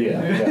away.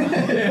 Yeah.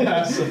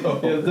 yeah, so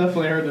yeah, it's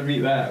definitely hard to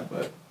beat that.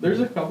 But there's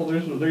a couple.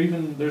 There's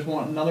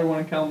another one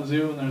in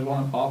Kalamazoo, and there's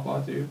one in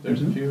Pawpaw too.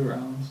 There's a Mhm. few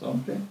around. So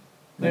Okay.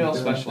 they all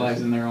Yeah,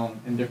 specialize that's-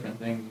 in different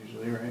things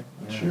usually, right?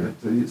 Yeah, Sure.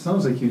 but, it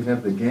sounds like you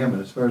have the gamut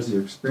as far as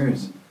your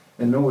experience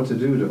and know what to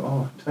do to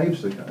all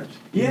types of cars.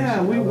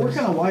 Yeah, we work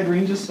on a wide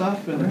range of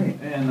stuff, and Right.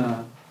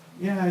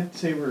 I'd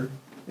say we're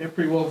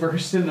pretty well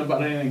versed in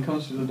about anything that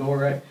comes through the door,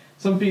 right?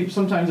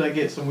 Sometimes I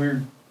get some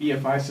weird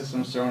EFI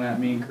systems thrown at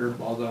me and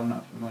curveballs that I'm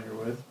not familiar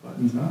with,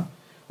 but Mhm.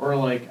 or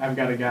like I've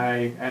got a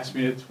guy ask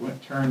me to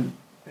turn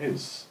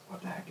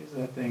what the heck is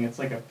that thing? It's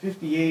like a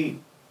 58.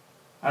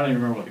 I don't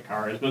even remember what the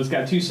car is, but it's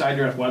got 2 side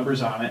draft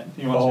Webers on it.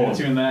 He wants me Oh.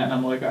 to tune that, and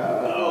I'm like,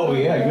 Oh,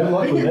 yeah, good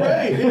luck with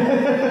that.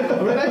 Right.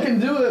 I mean, I can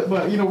do it,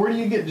 but where do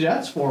you get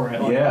jets for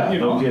it? Like, Yeah,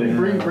 no kidding.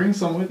 Bring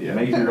some with you.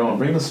 Make your own.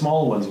 Bring the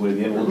small ones with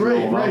you, and we'll drill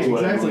them out Right, to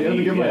whatever exactly. we I have to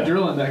need. get my Yeah.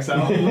 drill index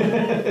out.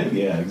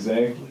 Yeah,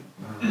 exactly.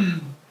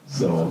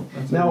 So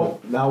That's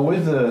now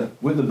with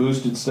the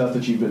boosted stuff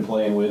that you've been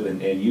playing with,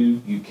 and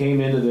you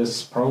came into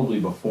this probably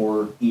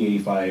before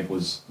E85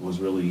 was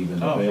really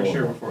even Oh, available. for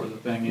sure, before it was a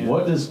thing. Yeah.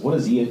 What has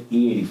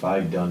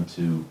E85 done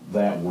to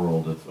that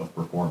world of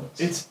performance?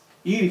 It's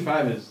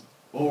E85 is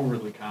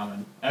overly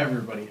common.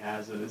 Everybody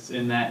has it. It's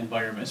in that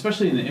environment,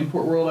 especially in the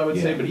import world, I would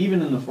say. Yeah. But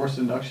even in the forced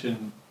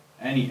induction,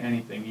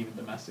 anything, even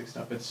domestic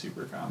stuff, it's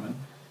super common.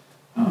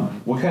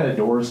 What kind of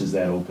doors has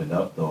that opened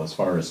up though, as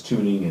far as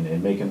tuning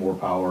and making more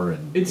power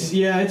and?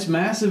 It's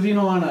massive.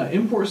 On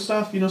import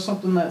stuff.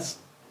 Something that's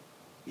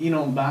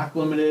knock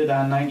limited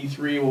on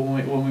 93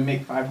 when we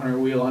make 500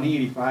 wheel on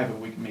E85,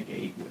 and we can make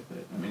 8 with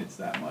it. I mean, it's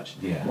that much.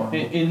 Yeah. Wow.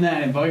 In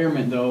that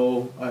environment,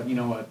 though, a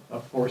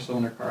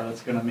 4-cylinder car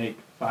that's going to make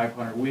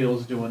 500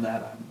 wheels doing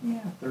that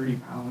on 30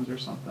 pounds or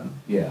something.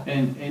 Yeah.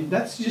 And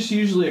that's just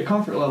usually a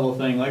comfort level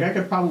thing. Like, I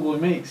could probably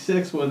make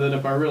 6 with it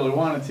if I really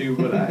wanted to,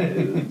 but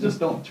I just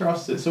don't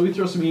trust it. So we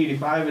throw some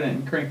E85 in it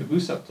and crank the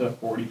boost up to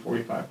 40,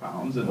 45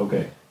 pounds. And,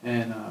 Okay.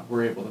 And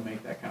we're able to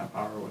make that kind of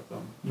power with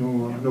them.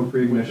 No With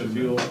pre-ignition. the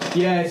fuel.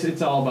 Yeah,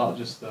 it's all about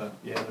just the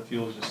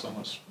fuel is just so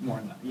much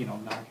more,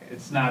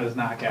 it's not as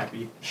knock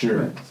happy.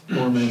 Sure. It's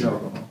 4 minutes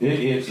alcohol.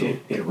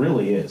 It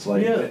really is.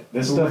 Like, Yeah.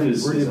 this So stuff where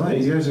is do you buy it?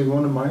 amazing. You guys are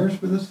going to Myers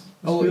for this?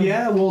 Oh stuff?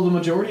 yeah, well the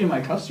majority of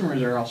my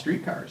customers are all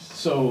street cars,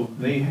 so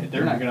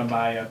they're not gonna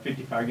buy a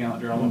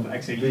 55-gallon drum with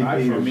VP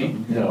X85 or from me.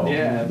 something. No.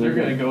 Yeah, they're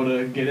gonna go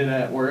to get it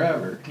at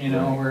wherever,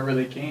 Right. wherever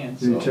they can.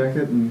 Do you So. check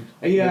it and?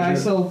 Yeah,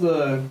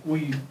 measure it?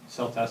 we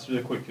sell testers,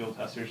 the quick fuel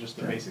testers, just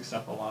the Yeah. basic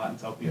stuff a lot, and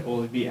tell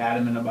people to be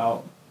adamant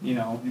about, you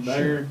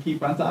better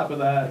keep on top of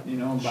that,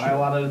 buy a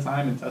lot at a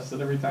time and test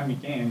it every time you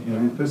can,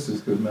 Your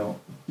pistons could melt.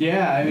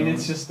 Yeah, I mean,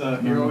 it's just,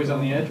 you're always on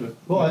the edge with.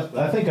 Well,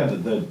 I think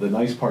the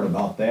nice part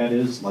about that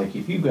is, like,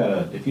 if you've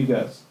got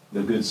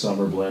the good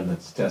summer blend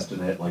that's tested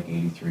at like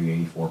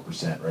 83,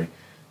 84%, right?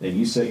 Then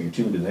you set your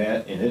tune to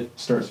that, and it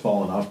starts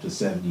falling off to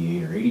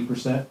 78 or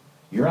 80%.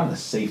 You're on the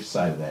safe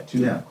side of that too,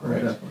 Yeah,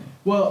 correct? definitely.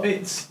 Well,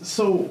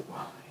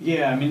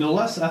 I mean, the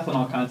less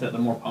ethanol content, the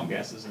more pump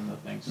gas is in the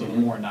thing, so the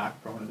more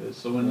knock prone it is.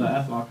 So when the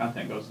ethanol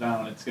content goes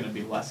down, it's going to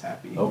be less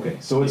happy. Okay,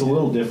 so it's a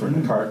little different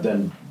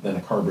than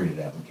a carbureted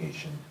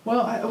application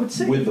Well, I would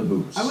say with the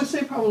boost. I would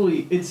say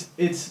probably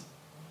it's.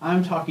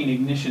 I'm talking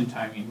ignition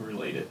timing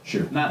related,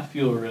 Sure. not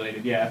fuel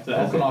related. Yeah, if the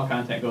Okay. ethanol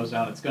content goes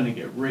down, it's going to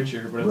get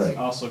richer, but it's Right.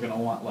 also going to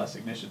want less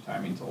ignition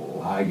timing total.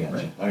 I got you.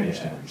 Right. I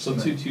understand. Yeah. what So you're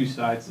saying. two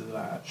sides of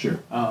that. Sure.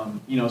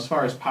 As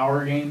far as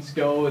power gains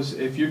go, is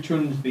if you're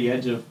tuning to the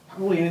edge of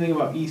probably anything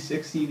about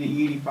E60 to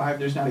E85,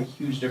 there's not a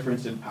huge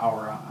difference in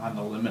power on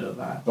the limit of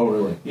that. Oh,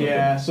 really?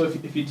 Yeah, so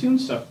if you tune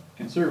stuff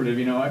conservative,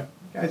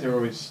 guys are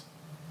always,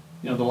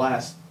 the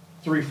last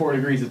 3-4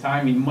 degrees of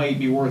time, you might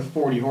be worth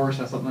 40 horse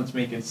on something that's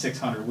making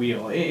 600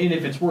 wheel. And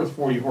if it's worth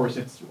 40 horse,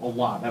 it's a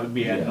lot. That would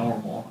be at Yeah.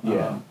 normal.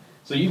 Yeah.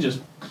 So you just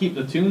keep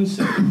the tune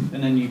safe,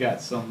 and then you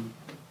got some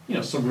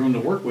room to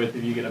work with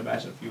if you get a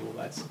batch of fuel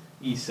that's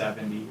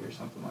E70 or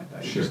something like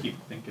that. You Sure. just keep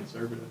the thing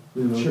conservative.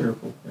 Be a little Sure.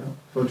 careful, yeah.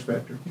 Fudge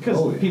factor. Because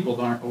Oh, yeah. people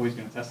aren't always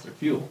going to test their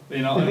fuel.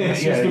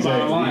 That's Yeah, just the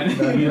bottom line.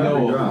 exactly. You Every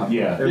know, drop,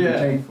 yeah. Every Yeah.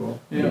 tank full.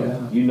 Yeah.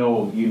 You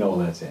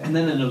know that's it. And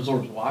then it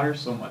absorbs water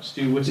so much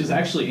too, which is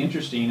actually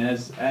interesting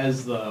as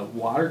the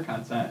water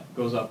content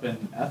goes up in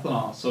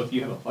ethanol. So if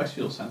you have a flex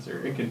fuel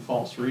sensor, it can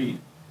false read.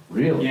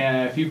 Really?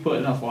 Yeah, if you put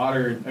enough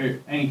water or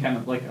any kind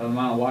of like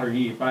amount of water in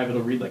E85,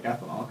 it'll read like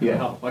ethanol because Yeah. of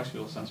how the flex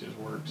fuel sensors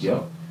work. So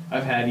Yep.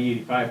 I've had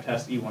E85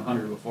 test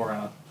E100 before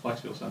on a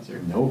flex fuel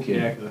sensor. No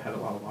kidding. Yeah, because it had a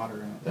lot of water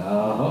in it.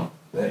 Uh-huh.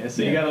 Yeah,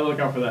 so you got to look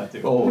out for that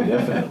too. Oh,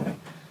 definitely.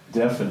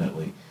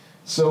 Definitely.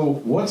 So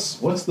what's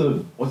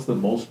the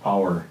most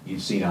power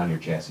you've seen on your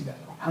chassis dyno?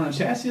 On the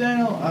chassis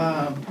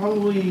dyno,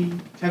 probably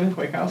Kevin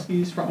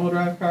Kwiatkowski's front wheel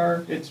drive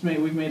car.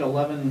 We've made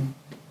 11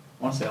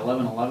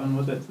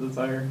 with it to the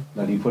tire.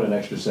 Now, do you put an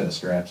extra set of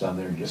straps on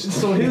there just?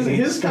 So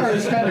his car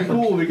is kind of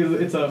cool because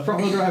it's a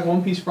front wheel drive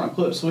 1-piece front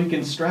clip, so we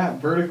can strap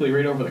vertically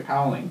right over the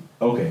cowling.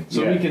 Okay.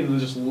 So yeah. we can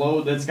just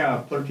load. That's got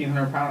a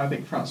 1,300 pound, I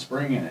think, front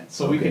spring in it.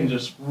 So we Okay. can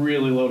just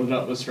really load it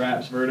up with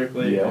straps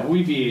vertically. Yeah.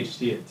 We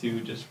VHT it too,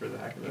 just for the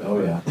heck of it. Oh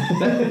yeah.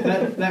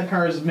 that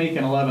car is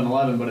making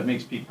 1111, but it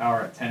makes peak power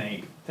at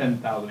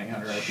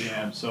 10,800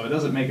 RPM. So it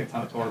doesn't make a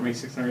ton of torque. It makes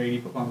 680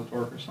 foot-pounds of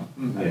torque or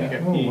something. I think Yeah.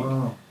 at Oh, peak.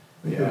 wow.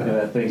 Yeah. And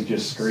that thing's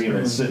just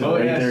screaming, sitting Oh,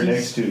 right yeah, there she's-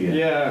 next to you.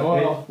 Yeah,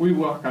 well, we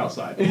walk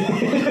outside.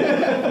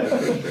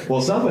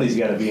 Well, somebody's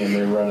got to be in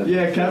there running.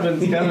 Yeah, Kevin's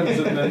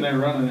sitting in there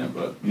running it,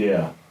 but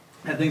Yeah.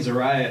 that thing's a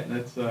riot.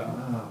 That's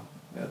Wow.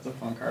 that's a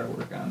fun car to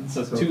work on. It's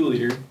a So,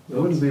 2-liter. It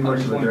wouldn't be much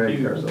of a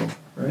drag car though,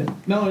 right?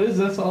 No, it is.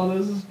 That's all it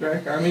is. It's a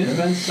drag car. I mean,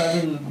 it's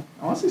been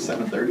I want to say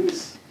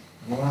 730s.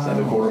 Wow.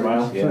 7/4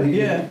 mile. So Yeah. you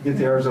Yeah. can get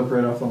the R's up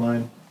right off the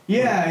line.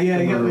 Yeah, you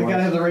Converter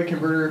gotta have wise. the right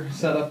converter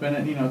set up in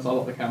it. It's all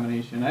about the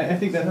combination. I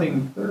think that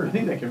thing. 730. I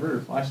think that converter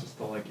flashes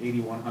to like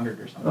 8100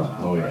 or something. on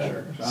Oh yeah.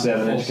 pressure. So on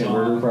 7-inch full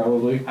converter song.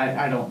 probably.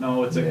 I don't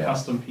know. It's a Yeah.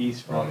 custom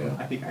piece from. Oh, yeah.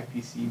 I think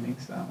IPC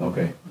makes that.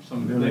 Okay. They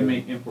Really?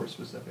 make import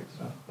specific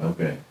stuff.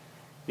 Okay.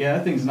 Yeah,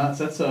 that thing's nuts.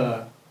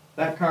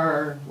 That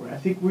car. I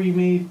think we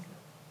made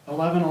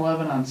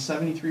 1111 on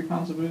 73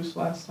 pounds of boost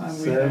last time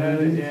we had it.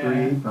 73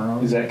 Yeah.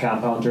 pounds. Is that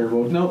compound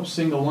turbo? Nope,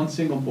 one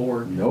single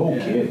board. No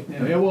yeah. kidding.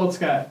 Yeah, well,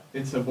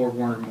 it's a board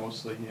warner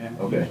mostly. Yeah.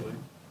 Okay. Usually.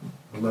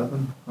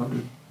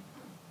 1100.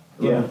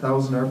 Yeah.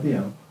 11,000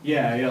 RPM.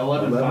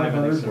 11.5 I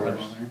think is the red 1100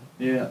 one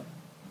there. Yeah.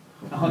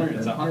 It's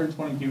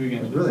 120 cubic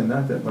It's inches. really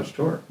not that much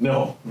torque.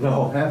 No.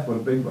 Half what a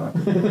big block.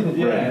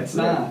 Yeah, Right, it's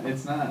not.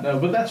 It's not. No,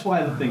 but that's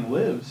why the thing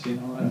lives. You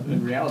know,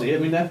 in reality. I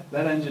mean, that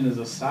engine is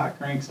a stock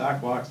crank,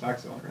 stock block, stock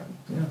cylinder.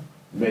 Yeah.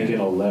 Making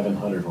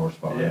 1,100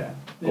 horsepower. Yeah.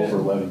 Over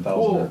 11,000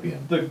 Well,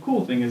 RPM. the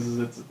cool thing is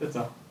it's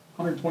a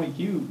 120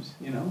 cubes.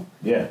 You know,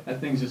 Yeah. that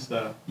thing's just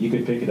You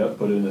could pick it up,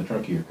 put it in the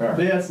trunk of your car.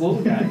 yeah, it's a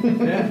little guy.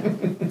 Yeah.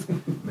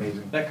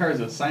 Amazing. That car is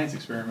a science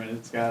experiment.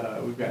 It's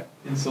got we've got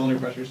in-cylinder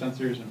pressure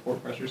sensors and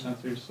port pressure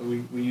sensors, so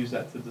we use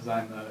that to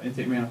design the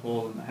intake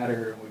manifold and the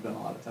header, and we've done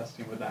a lot of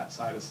testing with that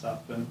side of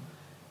stuff,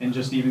 and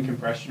just even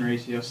compression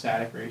ratio,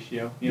 static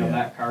ratio. You know, Yeah.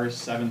 that car is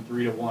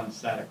 7:3 to 1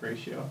 static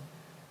ratio.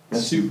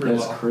 That's Super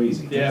That's low.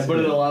 crazy. Yeah, That's but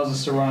it good. allows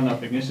us to run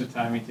enough ignition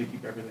timing to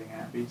keep everything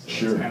happy. So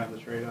Sure. that's kind of the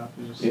trade-off.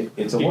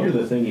 It's a wonder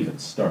the thing even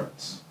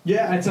starts.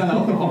 Yeah, it's on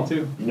alcohol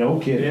too. No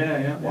kidding.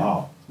 Yeah.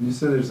 Wow. And you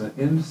said there's an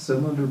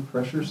in-cylinder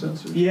pressure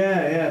sensor?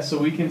 Yeah. So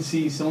we can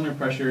see cylinder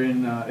pressure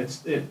in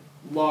it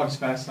logs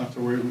fast enough to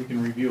where we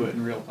can review it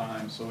in real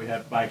time. So we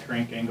have by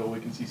crank angle we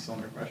can see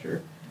cylinder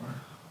pressure.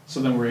 So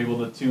then we're able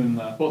to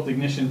tune both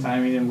ignition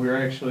timing, and we're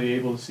actually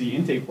able to see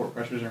intake port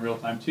pressures in real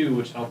time too,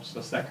 which helps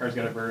us. That car's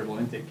got a variable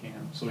intake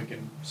cam, so we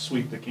can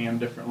sweep the cam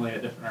differently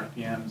at different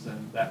RPMs,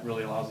 and that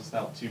really allows us to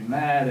help tune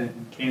that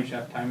and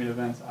camshaft timing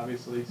events,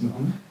 obviously. So.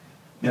 Mhm.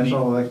 That's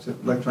all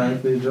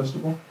electronically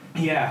adjustable?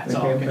 Yeah, it's The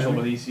all cam controlled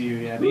by timing? the ECU.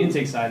 Yeah, the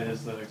intake side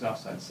is, the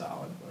exhaust side is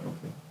solid. But.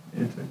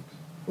 Okay. Intake.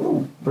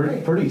 Oh,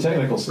 Pretty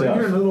technical So you're in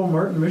stuff. Little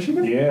Martin,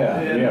 Michigan?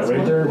 Yeah, that's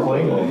right there in wonderful.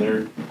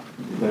 Plainville.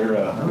 They're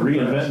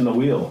reinventing the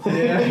wheel.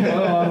 Yeah,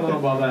 well, I don't know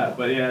about that,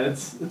 but yeah,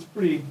 it's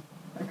pretty.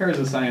 That car is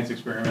a science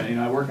experiment. You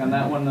know, I work on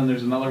that one. Then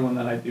there's another one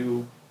that I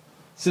do,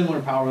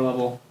 similar power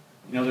level.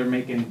 You know, they're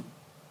making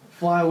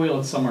flywheel.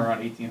 It's somewhere around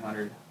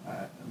 1,800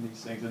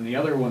 these things, and the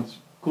other one's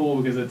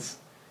cool because it's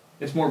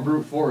more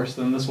brute force.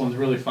 Than this one's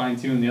really fine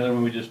tuned. The other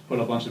one we just put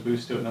a bunch of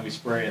boost to it and then we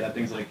spray it. That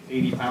thing's like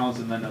 80 pounds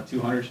and then a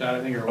 200 shot,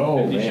 I think, or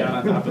 150 shot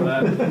on top of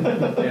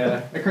that.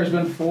 Yeah, that car's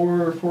been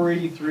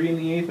 483 in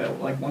the eighth at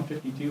like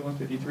 152,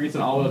 153. It's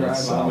an all-wheel drive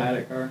That's solid.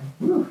 automatic car.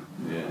 Whew.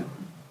 Yeah.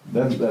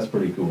 That's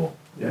pretty cool.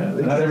 Yeah.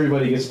 Not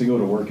everybody gets to go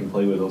to work and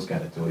play with those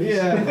kind of toys.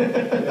 Yeah.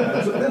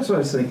 That's what I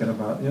was thinking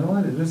about. You know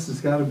what? This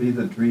has got to be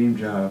the dream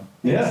job.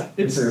 Yeah.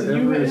 It's There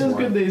you ever it is has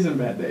one. good days and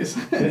bad days.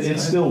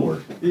 It's still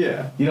work.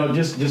 Yeah. You know,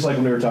 just like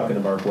when we were talking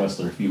to Mark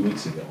Wessler a few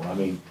weeks ago. I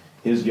mean,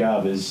 his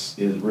job is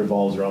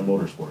revolves around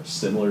motorsports,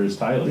 similar as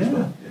Tyler's, Yeah.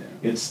 but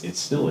it's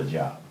still a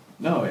job.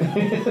 No,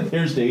 yeah.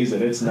 There's days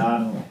that it's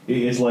not.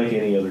 It's like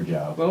any other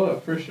job. Well,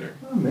 for sure.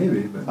 Well,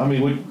 maybe, but I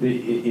mean,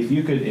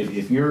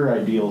 if your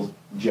ideal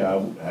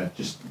job,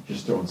 just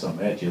throwing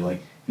something at you, like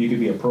if you could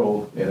be a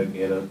pro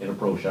in a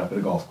pro shop at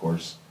a golf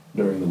course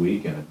during the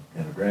week and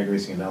a drag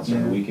racing announcer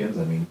on the Yeah. weekends,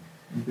 I mean,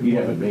 could you'd do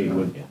have it made,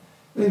 wouldn't you?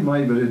 they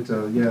might, but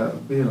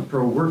being a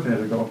pro working at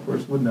a golf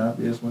course would not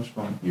be as much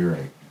fun. You're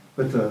right.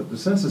 But the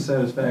sense of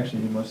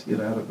satisfaction you must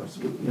get out of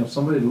it,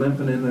 somebody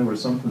limping in there with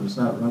something that's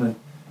not running,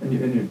 and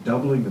you're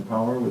doubling the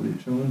power with your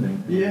tune.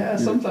 And Yeah, your,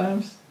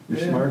 sometimes. Your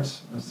Yeah.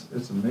 smarts,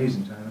 it's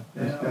amazing, Tyler.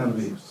 It's Yeah, got to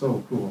be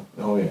so cool.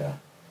 Oh yeah.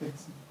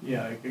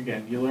 Like,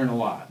 again, you learn a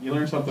lot. You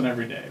learn something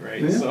every day,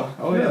 right? Yeah. So,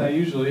 Yeah.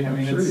 usually, I I'm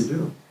mean, sure it's. you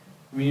do.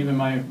 I mean, even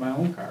my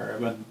own car,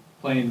 I've been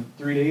playing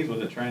 3 days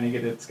with it, trying to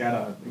get it.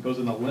 It goes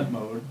into limp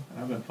mode, and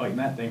I've been fighting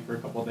that thing for a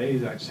couple of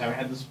days. I just haven't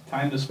had this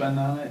time to spend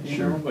on it, you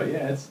Sure. know. But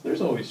yeah,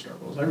 there's always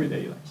struggles every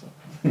day. You learn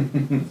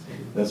something.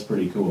 That's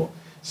pretty cool.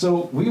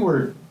 So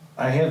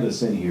I have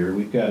this in here.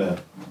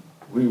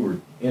 We were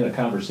in a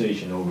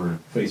conversation over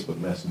Facebook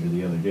Messenger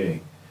the other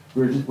day.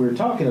 We were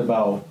talking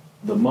about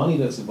the money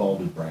that's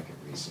involved in bracket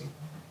racing,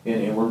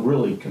 and we're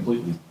really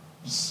completely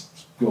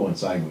going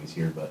sideways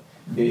here, but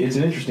it's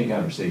an interesting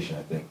conversation,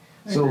 I think.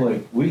 So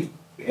like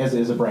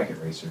as a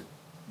bracket racer,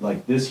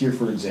 like this year,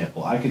 for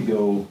example, I could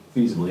go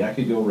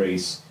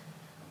race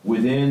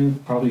within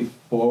probably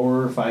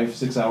 4, 5,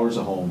 6 hours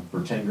of home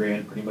for 10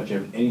 grand pretty much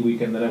any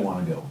weekend that I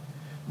want to go.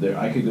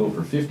 I could go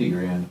for 50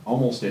 grand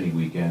almost any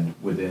weekend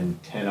within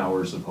 10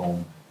 hours of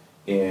home,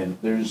 and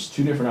there's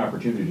 2 different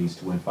opportunities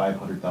to win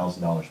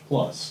 $500,000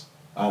 plus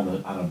on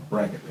a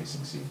bracket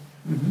racing scene.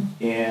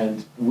 Mm-hmm.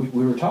 And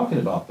we were talking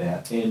about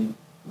that, and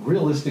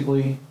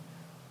realistically,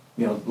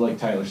 you know, like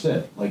Tyler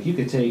said, like you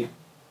could take,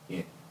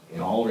 in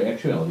all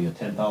actuality, a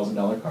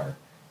 $10,000 car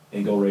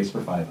and go race for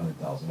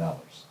 $500,000.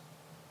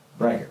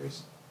 Bracket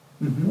racing.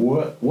 Mhm.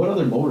 What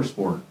other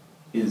motorsport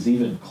is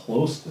even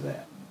close to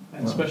that?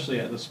 And especially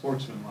at the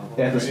sportsman level.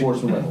 At the right?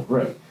 sportsman level,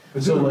 right?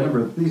 But So, do like-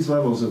 remember, these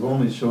levels have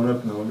only shown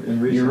up in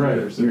recent You're right.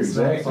 years. You're It's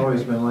not exactly always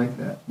right. been like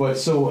that. But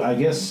so I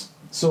guess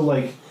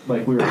like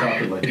we were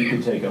talking, like you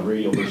could take a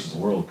radio versus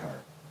world car.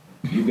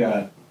 You've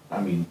got, I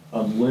mean,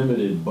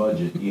 unlimited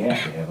budget. You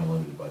have to have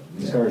unlimited budget.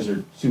 These Yeah. cars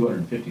are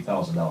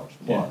 $250,000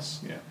 plus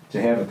Yeah.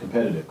 to have a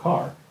competitive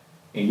car,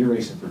 and you're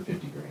racing for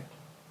 50 grand.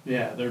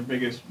 Yeah, their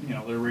biggest,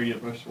 their radio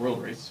versus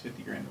world race is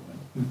 50 grand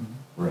to win.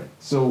 Right.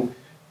 So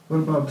What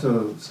about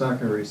stock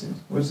car racing?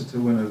 What's it to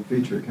win a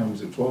feature? It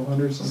comes at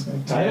 1,200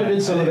 something? I have been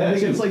some of I that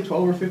think too. it's like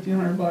 12 or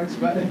 $1,500 bucks.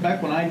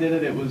 Back when I did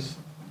it,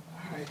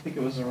 I think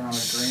it was around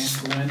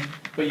 $1,000 to win.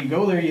 But you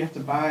go there, you have to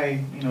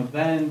buy,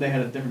 then they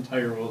had a different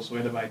tire rule, so we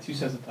had to buy 2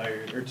 sets of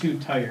tires, or 2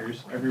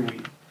 tires every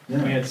week.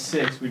 Yeah. We had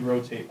 6 we'd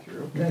rotate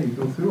through. Yeah, you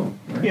go through them,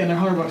 right? Yeah, and they're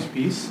 $100 a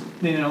piece.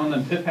 And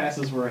then pit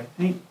passes were, I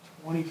think,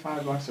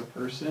 $25 a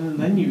person, and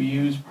then you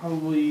use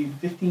probably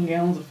 15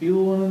 gallons of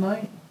fuel in a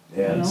night.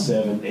 And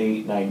 $7,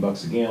 $8,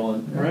 $9 a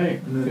gallon.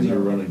 Right. And then, Because you're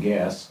running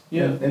gas.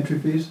 Yeah. Entry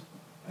fees?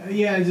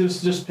 Yeah, it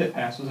was just pit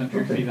pass was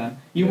entry Okay. fee then.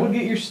 You would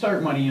get your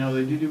start money,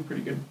 they do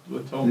pretty good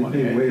with tow They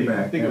money. pay I way think, back,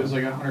 I think yeah. it was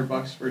like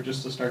 $100 for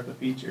just to start the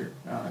feature,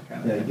 kind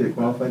of. Yeah, you get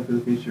qualified for the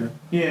feature,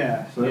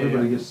 Yeah. so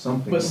everybody gets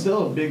something. But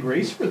still, a big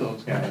race for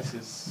those guys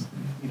is,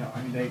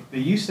 they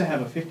used to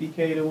have a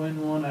 50K to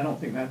win one. I don't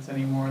think that's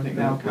anymore. I think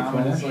now The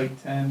common is Clash?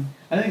 like 10.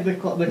 I think the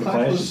Clash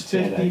class was is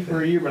 10, 50 I for a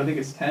think. year, but I think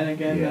it's 10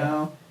 again Yeah.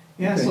 now.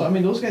 Yeah, Okay. so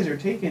those guys are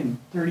taking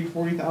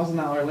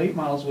 $30,000-$40,000 late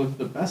models with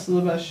the best of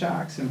the best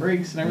shocks and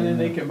brakes and everything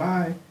Yeah. they can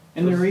buy,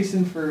 and they're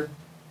racing for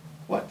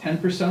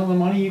 10% of the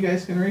money you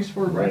guys can race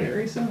for bracket Right.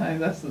 racing.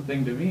 That's the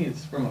thing to me.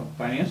 It's from a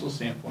financial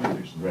standpoint.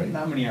 There's Right.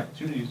 not many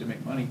opportunities to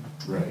make money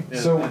Right.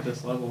 at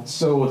this level.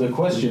 So the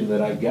question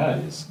that I've got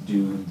is,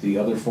 do the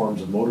other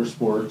forms of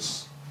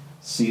motorsports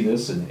see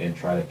this and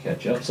try to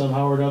catch up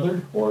somehow or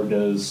another, or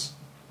does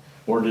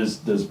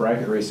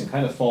bracket racing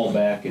kind of fall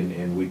back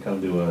and we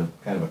come to a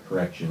kind of a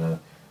correction,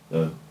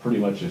 pretty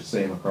much the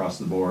same across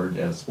the board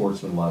at a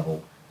sportsman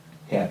level,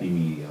 happy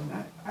medium?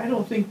 I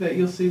don't think that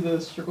you'll see the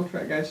circle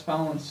track guys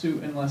following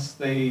suit unless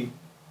they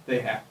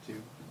have to,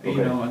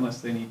 Okay.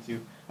 unless they need to.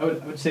 I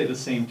would say at the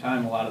same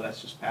time, a lot of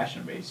that's just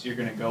passion based. You're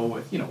going to go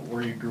with,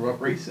 where you grew up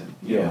racing.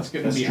 Yeah, It's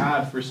going to that's be true.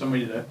 odd for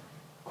somebody to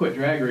quit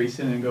drag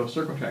racing and go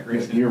circle track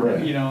racing. you're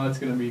right. That's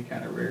going to be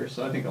kind of rare.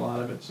 So I think a lot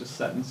of it's just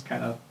set in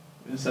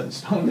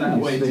stone that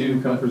You way stay in too.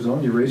 your comfort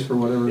zone, you race for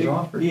whatever's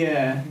offered.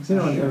 Yeah,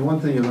 exactly. And one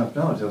thing you left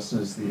out, Justin,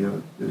 is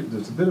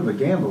there's a bit of a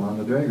gamble on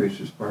the drag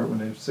racers' part when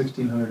they have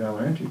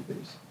 $1,600 entry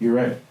fees. You're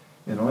right.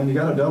 And you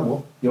got a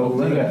double.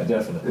 Yeah,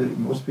 definitely.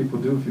 Most people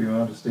do if you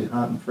want to stay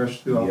hot and fresh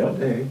throughout Yep.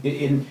 the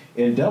day.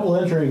 In double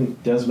entering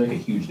does make a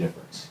huge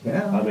difference.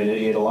 Yeah. I mean,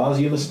 it allows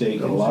you a mistake. It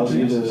Doubles allows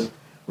your you to, chances.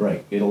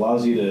 right. It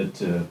allows you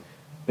to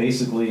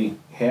basically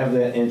have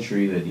that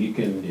entry that you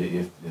can,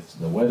 if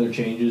the weather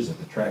changes, if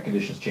the track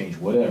conditions change,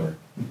 whatever,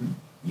 Mhm.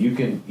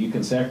 you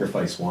can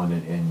sacrifice one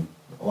and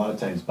a lot of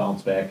times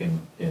bounce back and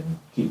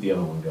keep the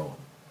other one going.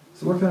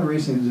 So what kind of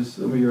racing does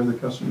some of your other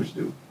customers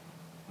do?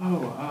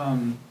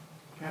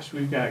 Gosh,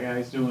 we've got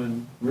guys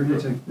doing. Where do you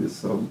take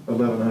this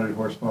 1,100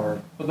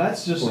 horsepower? Well,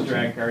 that's just a 14.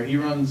 drag car. He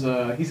runs.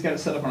 He's got it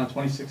set up on a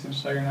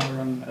 26-inch tire now to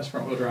run S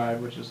front wheel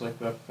drive, which is like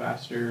the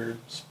faster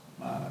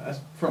S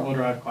front wheel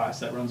drive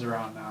class that runs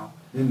around now.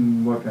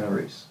 In what kind of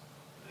race?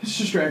 It's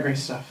just drag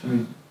race stuff. I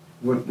mean,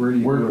 where do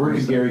you Where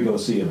race could Gary go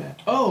see him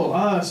at?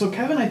 So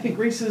Kevin, I think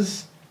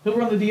races. He'll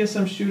run the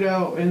DSM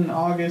shootout in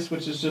August,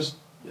 which is just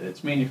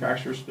it's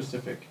manufacturer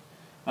specific.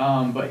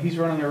 But he's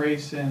running a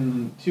race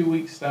in 2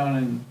 weeks down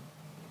in.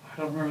 I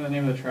don't remember the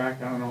name of the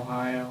track down in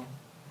Ohio.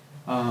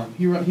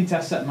 He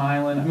tests at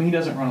Milan. I mean, he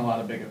doesn't run a lot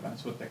of big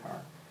events with the car.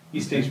 He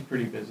stays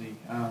pretty busy.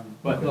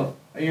 But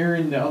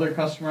Aaron, the other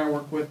customer I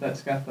work with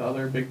that's got the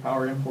other big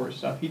power import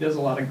stuff, he does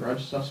a lot of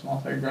grudge stuff,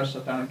 small tire grudge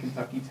stuff down in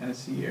Kentucky,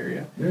 Tennessee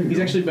area. There you He's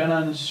go. actually been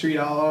on Street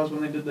Outlaws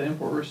when they did the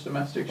import versus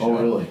domestic show.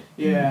 Oh, really?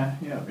 Yeah,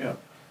 yeah.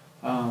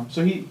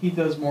 So he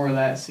does more of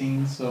that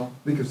scene, so.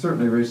 We could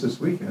certainly race this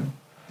weekend.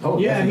 Oh,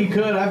 Yeah, he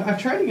definitely. could.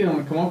 I've tried to get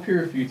him to come up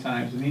here a few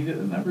times, and he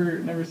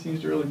never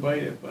seems to really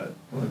bite it. But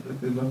Well,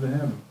 they'd love to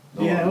have him.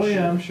 Oh, yeah, I'm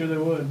sure. I'm sure they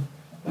would.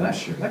 And I'm that,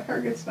 sure. that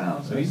car gets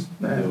down, so That's he's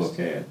do fast.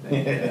 okay, I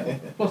think. Yeah.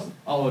 Plus,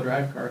 all the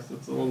drive cars,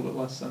 it's a little bit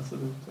less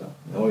sensitive to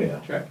Oh, yeah.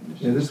 track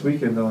conditions. Yeah, this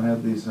weekend they'll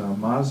have these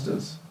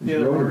Mazdas, these Yeah,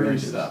 the rotary rotary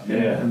engines. stuff. Yeah.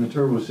 And the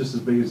turbo's just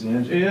as big as the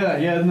engine. Yeah,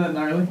 isn't that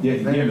gnarly?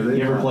 Yeah, Man, you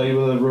they ever fun. played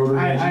with a rotary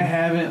I engine?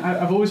 haven't.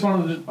 I've always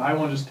wanted to just buy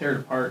one, just tear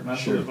it apart and mess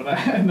Sure. with it, but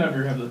I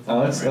never have the time.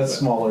 Oh, that's right? But-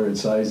 smaller in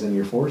size than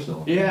your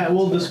four-cylinder. Yeah,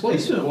 well,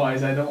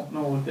 displacement-wise, I don't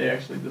know what they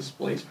actually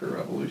displace per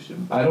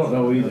revolution. I don't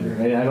know either.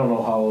 I don't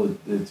know how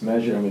it's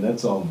measured. I mean,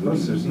 that's all good.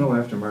 Plus, there's no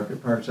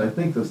aftermarket parts. I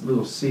think those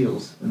little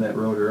seals in that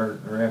rotor are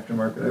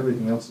aftermarket.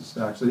 Everything else is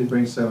stock. So they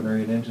bring 7 or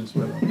 8 engines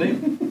with them. They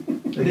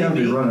They gotta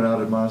be need- running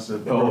out of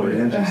Mazda Oh, rotary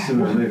yeah. engines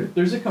sooner or later.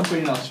 There's a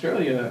company in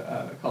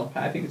Australia called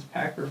I think it's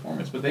Pack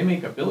Performance, but they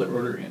make a billet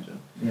rotary engine,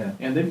 Yeah.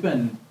 and they've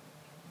been,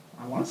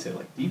 I want to say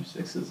like deep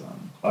sixes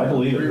on. I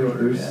believe it. three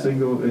rotor, There's yeah.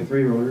 single,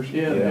 3 rotors.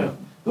 Yeah.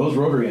 Those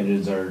rotary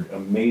engines are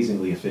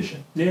amazingly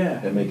efficient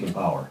Yeah. at making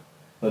power.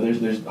 But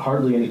there's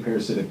hardly any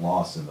parasitic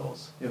loss in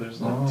those. Yeah,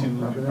 there's like Oh, 2 probably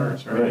moving not.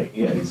 parts, right? Right.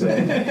 Yeah.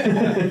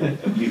 Exactly.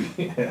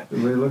 Yeah. The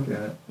way to look at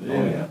it. Yeah.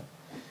 Oh, yeah.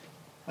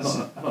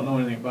 I don't know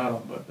anything about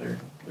them, but they're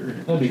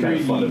That'd be kind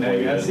of fun to intriguing, play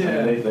I guess. with. I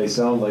mean, Yeah. they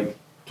sound like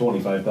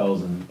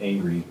 25,000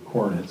 angry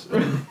hornets.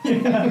 But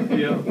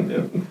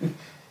yeah.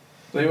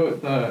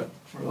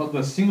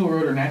 The single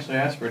rotor naturally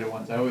aspirated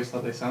ones, I always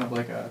thought they sounded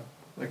like a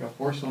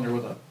 4-cylinder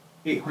with a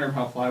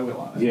 800-pound flywheel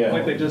on it. Yeah.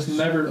 Like they just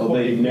never. Oh,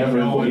 they quite never.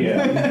 get going.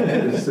 Yeah.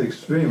 It's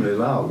extremely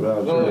loud.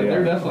 Oh,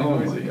 they're definitely Oh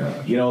my noisy.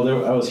 gosh. You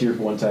know, I was here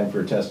for one time for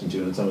a testing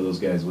tune, and some of those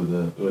guys with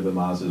the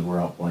Mazdas were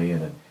out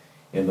playing,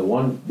 and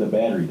the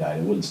battery died.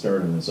 It wouldn't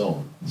start on its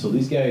own. So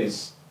these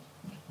guys,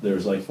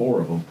 there's like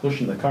 4 of them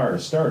pushing the car to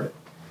start it.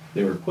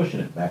 They were pushing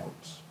it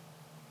backwards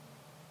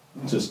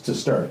just to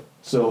start it.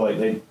 So like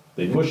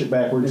they push it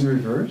backwards In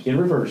reverse? in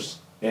reverse,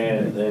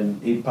 and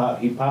then he'd pop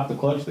the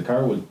clutch. The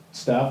car would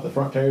stop. The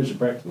front tires would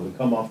practically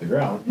come off the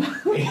ground,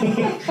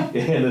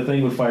 and the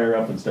thing would fire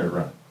up and start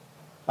running.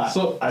 I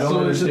don't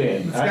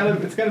understand.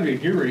 It's got to be a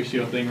gear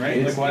ratio thing,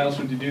 right? Like, why else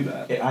would you do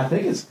that? I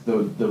think it's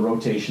the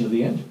rotation of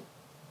the engine.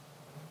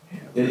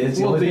 It's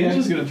Well, the thing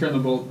engine's going to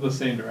turn the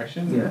same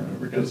direction. Yeah,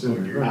 Regardless of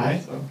what gear, I,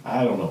 right? So.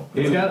 I don't know.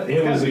 It's It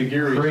gotta was be a the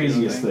gear ratio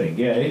craziest thing.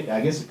 thing. Yeah,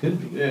 I guess it could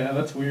be. Yeah,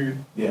 that's weird.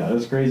 Yeah, it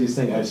was the craziest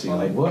thing I've seen.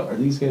 Like, what are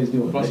these guys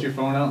doing? Bust your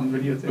phone out and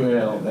videotape.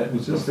 Well, that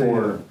was It's just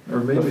before or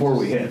maybe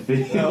we just- had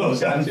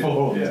videos on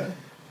phones. Yeah.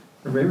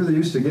 Or maybe they're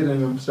used to getting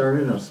them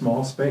started in a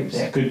small space.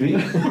 That could be.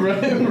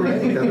 right, They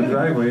right. got a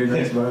driveway, and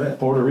that's about it.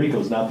 Puerto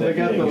Rico's not that They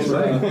got big. those.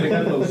 They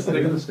got those.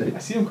 Real estate. I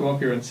see them come up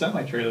here in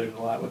semi-trailers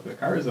a lot with the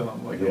cars in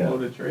them, like Yeah. a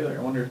loaded trailer.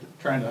 I wonder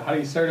how do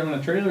you start them in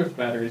a trailer with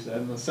batteries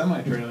and the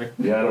semi-trailer?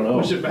 Yeah, I don't know.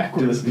 Push it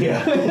backwards.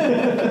 Yeah.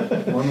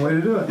 One way to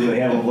do Do it. they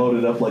have them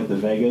loaded up like the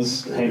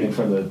Vegas, hanging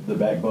from the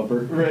back bumper?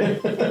 Right.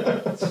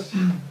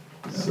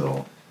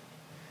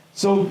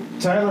 So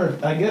Tyler,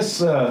 I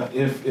guess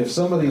if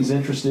somebody's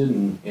interested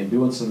in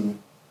doing some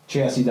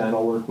chassis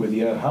dyno work with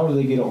you, how do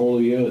they get a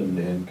hold of you,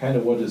 and kind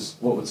of what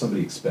would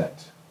somebody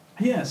expect?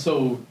 Yeah,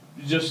 so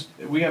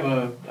we have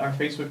our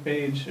Facebook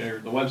page, or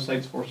the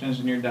website's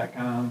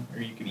forceengineered.com,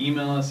 or you can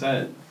email us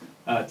at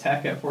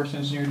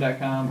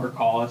tech@forceengineered.com, or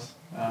call us.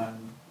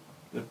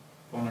 The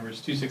phone number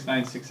is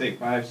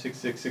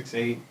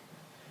 269-685-6668.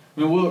 I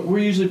mean,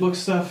 we usually book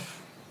stuff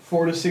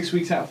 4 to 6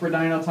 weeks out for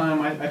dyno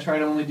time. I try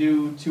to only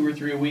do 2 or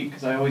 3 a week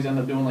because I always end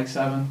up doing like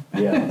 7.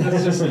 Yeah.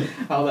 That's just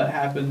how that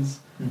happens.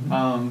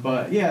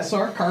 But yeah, so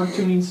our carb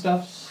tuning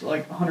stuff's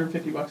like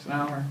 $150 an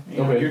hour. You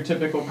know, Okay. your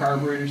typical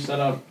carburetor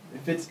setup,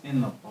 if it's in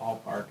the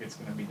ballpark, it's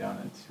going to be done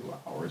in 2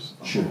 hours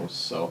at the Sure.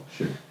 most. So,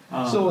 Sure.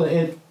 So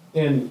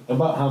and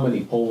about how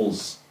many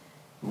poles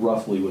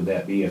roughly would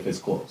that be if it's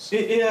close?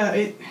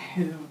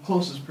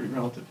 close is pretty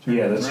relative term.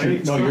 Yeah, that's true.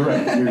 right? No, you're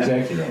right. You're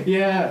exactly right.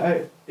 Yeah,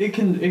 it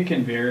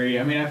can vary.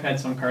 I mean, I've had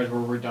some cars where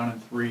we're done in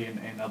 3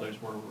 and others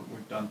where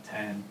we've done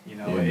 10. You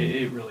know, Yeah.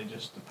 it really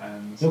just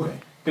depends. Okay.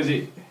 Because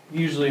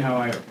usually how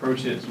I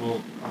approach it is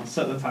I'll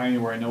set the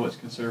timing where I know it's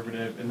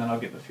conservative, and then I'll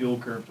get the fuel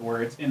curve to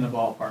where it's in the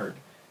ballpark.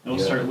 And we'll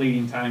Yeah. start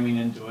leading timing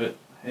into it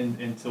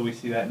until we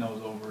see that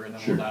nose over, and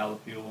then Sure. we'll dial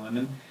the fuel. And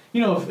then, you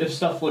know, if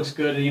stuff looks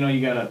good, you know,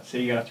 you got a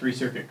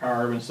 3-circuit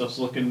carb and stuff's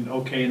looking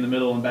okay in the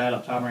middle and bad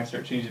up top, and I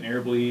start changing air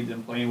bleeds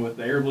and playing with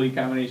the air bleed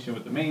combination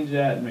with the main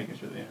jet and making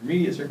sure the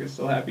intermediate circuit's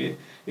still happy.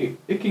 It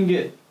can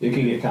get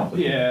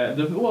complicated. yeah,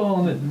 and it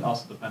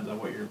also depends on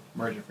what your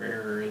margin for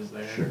error is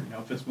there. Sure. You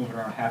know, if it's moving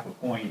around half a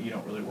point, you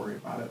don't really worry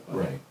about it. But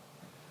Right.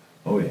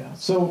 Oh yeah.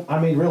 So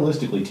I mean,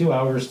 realistically, 2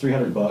 hours,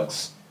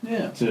 $300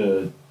 yeah.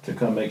 to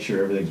come make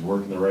sure everything's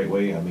working the right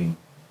way. I mean,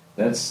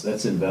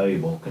 that's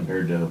invaluable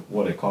compared to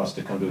what it costs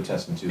to come to a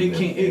test and tube.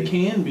 It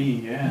can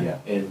be, yeah. Yeah,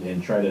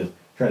 and try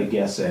to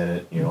guess at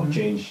it. You know,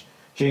 Mhm.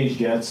 change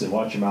jets and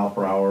watch your mile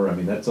per hour. I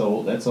mean, that's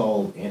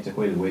all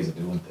antiquated ways of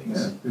doing Yeah,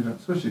 things.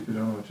 especially if you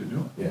don't know what you're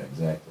doing. Yeah,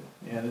 exactly.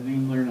 Yeah, you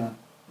can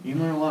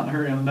learn a lot in a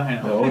hurry on the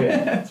dyno. Oh,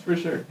 yeah. That's for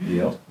sure.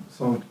 Yep.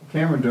 So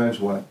Cameron drives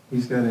what?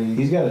 He's got a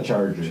He's got a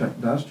Charger.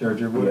 Dodge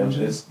Charger. What Yeah,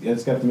 engine?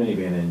 it's got the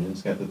minivan engine.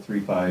 It's got the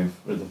 3.5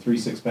 or the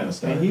 3.6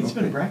 Pentastar. And he's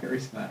been Okay. bracket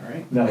racing that,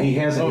 right? No, he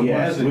hasn't Oh, yet.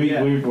 hasn't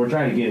yet. We're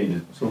trying to get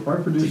him So if our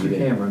producer To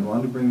get in. Cameron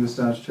wanted to bring this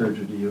Dodge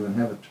Charger to you and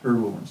have a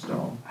turbo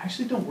installed. I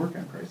actually don't work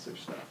on Chrysler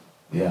stuff.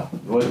 to. Yeah.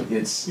 What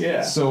it's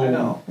Yeah, so. I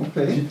know.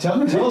 Okay.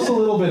 Tell us a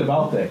little bit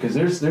about that, because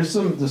there's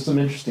some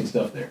interesting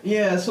stuff there.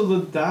 Yeah, so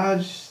the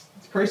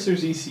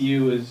Chrysler's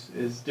ECU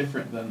is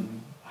different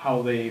than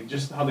how they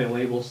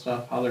label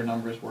stuff, how their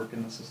numbers work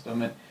in the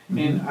system,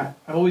 and I've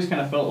always kind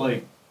of felt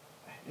like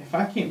if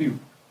I can't be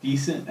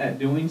decent at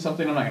doing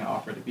something, I'm not going to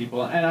offer it to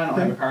people, and I don't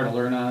have a car to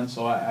learn on,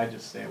 so I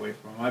just stay away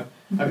from them.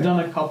 I've done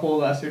a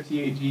couple of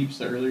SRT8 Jeeps,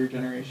 the earlier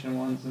generation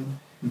ones, and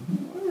we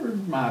were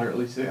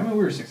moderately. I mean, we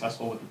were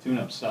successful with the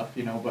tune-up stuff,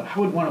 you know, but I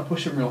wouldn't want to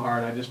push them real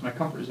hard. My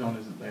comfort zone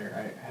isn't there.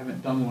 I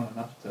haven't done one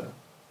enough to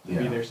be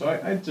Yeah. there, so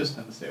I just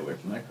tend to stay away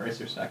from that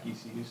Chrysler stock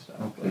ECU stuff.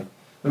 Okay.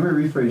 Let me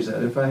rephrase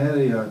that. If I had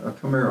a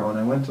Camaro and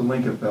I went to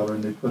Lincolnfeller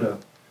and they put a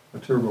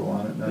turbo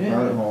on it and I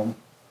brought it home,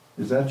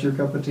 is that your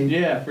cup of tea?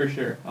 Yeah, for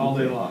sure, all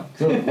day long.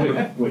 So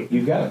wait,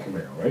 you've got a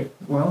Camaro, right?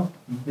 Well,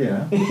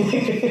 yeah.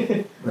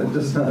 That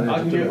does not.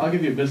 I'll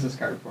give you a business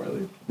card before I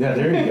leave. Yeah,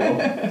 there you go.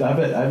 I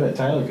bet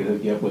Tyler could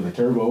hook you up with a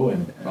turbo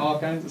and All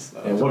kinds of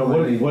stuff.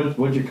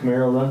 what'd your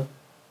Camaro run?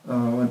 I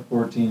went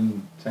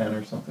 1410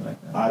 or something like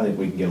that. I think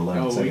we can get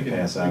 11-second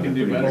pass out. we can of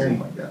it do pretty better.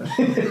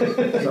 Oh easy. my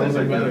gosh. Sounds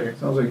like better.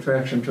 Sounds like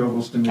traction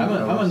troubles to me.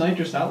 I'm a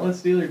nitrous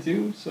outlet dealer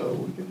too, so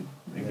we can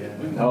make it.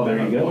 we can Oh,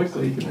 there you go.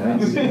 quickly. Yeah,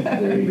 see,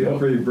 there you Get go.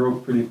 pretty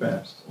broke pretty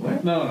fast.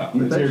 No. You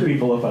That's tear actually-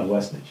 people up on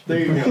Westnedge. There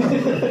you go.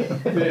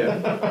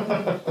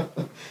 Yeah.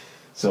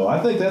 So I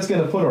think that's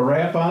going to put a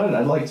wrap on it.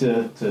 I'd like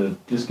to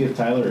just give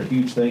Tyler a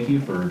huge thank you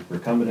for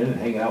coming in and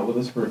hanging out with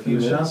us for a few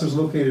The minutes. shop is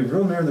located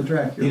real near the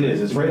track here. It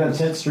is. It's right on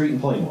 10th Street in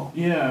Plainwell.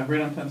 Yeah,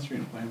 right on 10th Street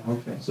in Plano.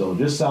 Okay. So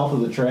just south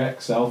of the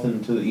track, south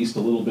and to the east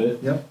a little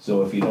bit. Yep.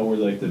 So if you know where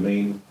like the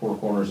main Four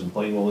Corners in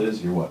Plainwell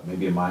is, you're what,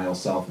 maybe a mile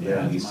south of there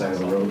on the east side of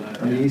the road.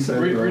 On the east side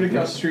of the road, Right across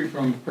yep. the street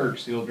from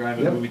Perks, you'll drive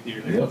to Yep. the movie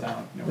theater there Yep. in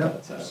town. You know where Yep.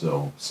 that's at.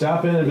 So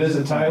stop in and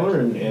visit Tyler,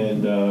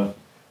 and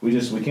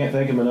we can't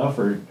thank him enough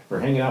for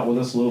hanging out with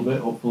us a little bit.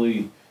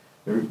 Hopefully,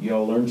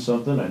 y'all learned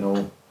something. I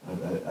know,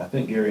 I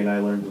think Gary and I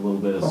learned a little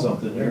bit of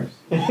something here.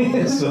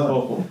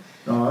 So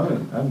No,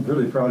 I'm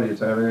really proud of you,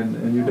 Tyler,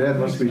 and your dad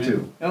must be Thanks, man.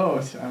 too.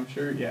 Oh, I'm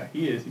sure. Yeah,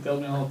 he is. He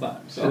tells me all the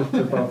time. So.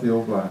 Tip off the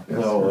old block.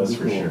 no, that's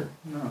for really cool. sure.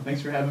 No,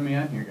 thanks for having me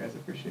on here, guys. I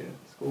appreciate it.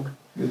 It's cool.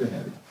 Good to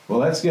have you. Well,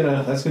 that's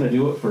gonna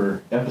do it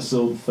for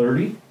episode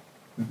 30.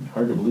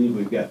 Hard to believe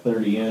we've got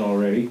 30 in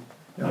already.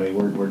 Yeah. I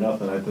mean, we're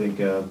nothing. I think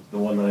the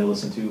one that I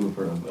listened to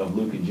of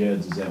Luke and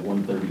Jed's is at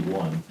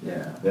 131.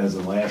 Yeah. As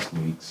of last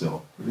week,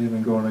 so We've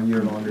even going a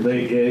year longer.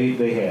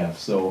 they have.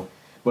 So,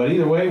 but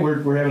either way,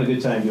 we're having a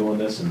good time doing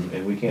this,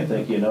 and we can't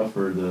thank you enough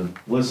for the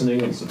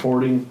listening and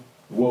supporting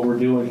what we're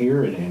doing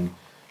here, and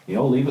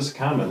leave us a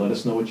comment. Let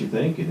us know what you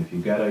think, and if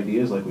you've got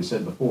ideas, like we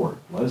said before,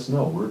 let us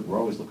know. We're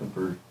always looking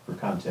for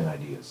content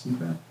ideas.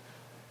 Okay.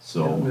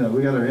 So. Yeah,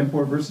 we got our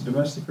import versus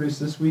domestic race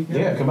this weekend.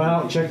 Yeah, come on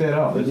out and check that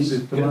out. We need It's to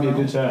come gonna be a on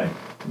good out.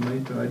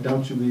 time. I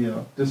doubt you'll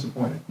be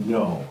disappointed.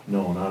 No,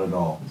 not at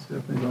all. It's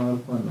definitely a lot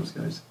of fun, those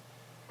guys.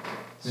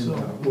 And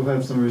So we'll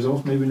have some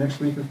results maybe next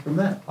week from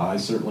that. I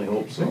certainly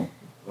hope so.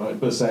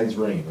 Besides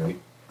rain, right?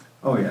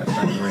 Oh, yeah, it's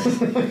not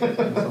rain.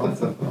 It's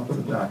off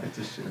the docket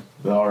this year.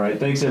 All right.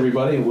 Thanks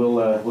everybody.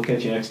 We'll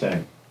catch you next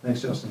time.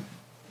 Thanks, Justin.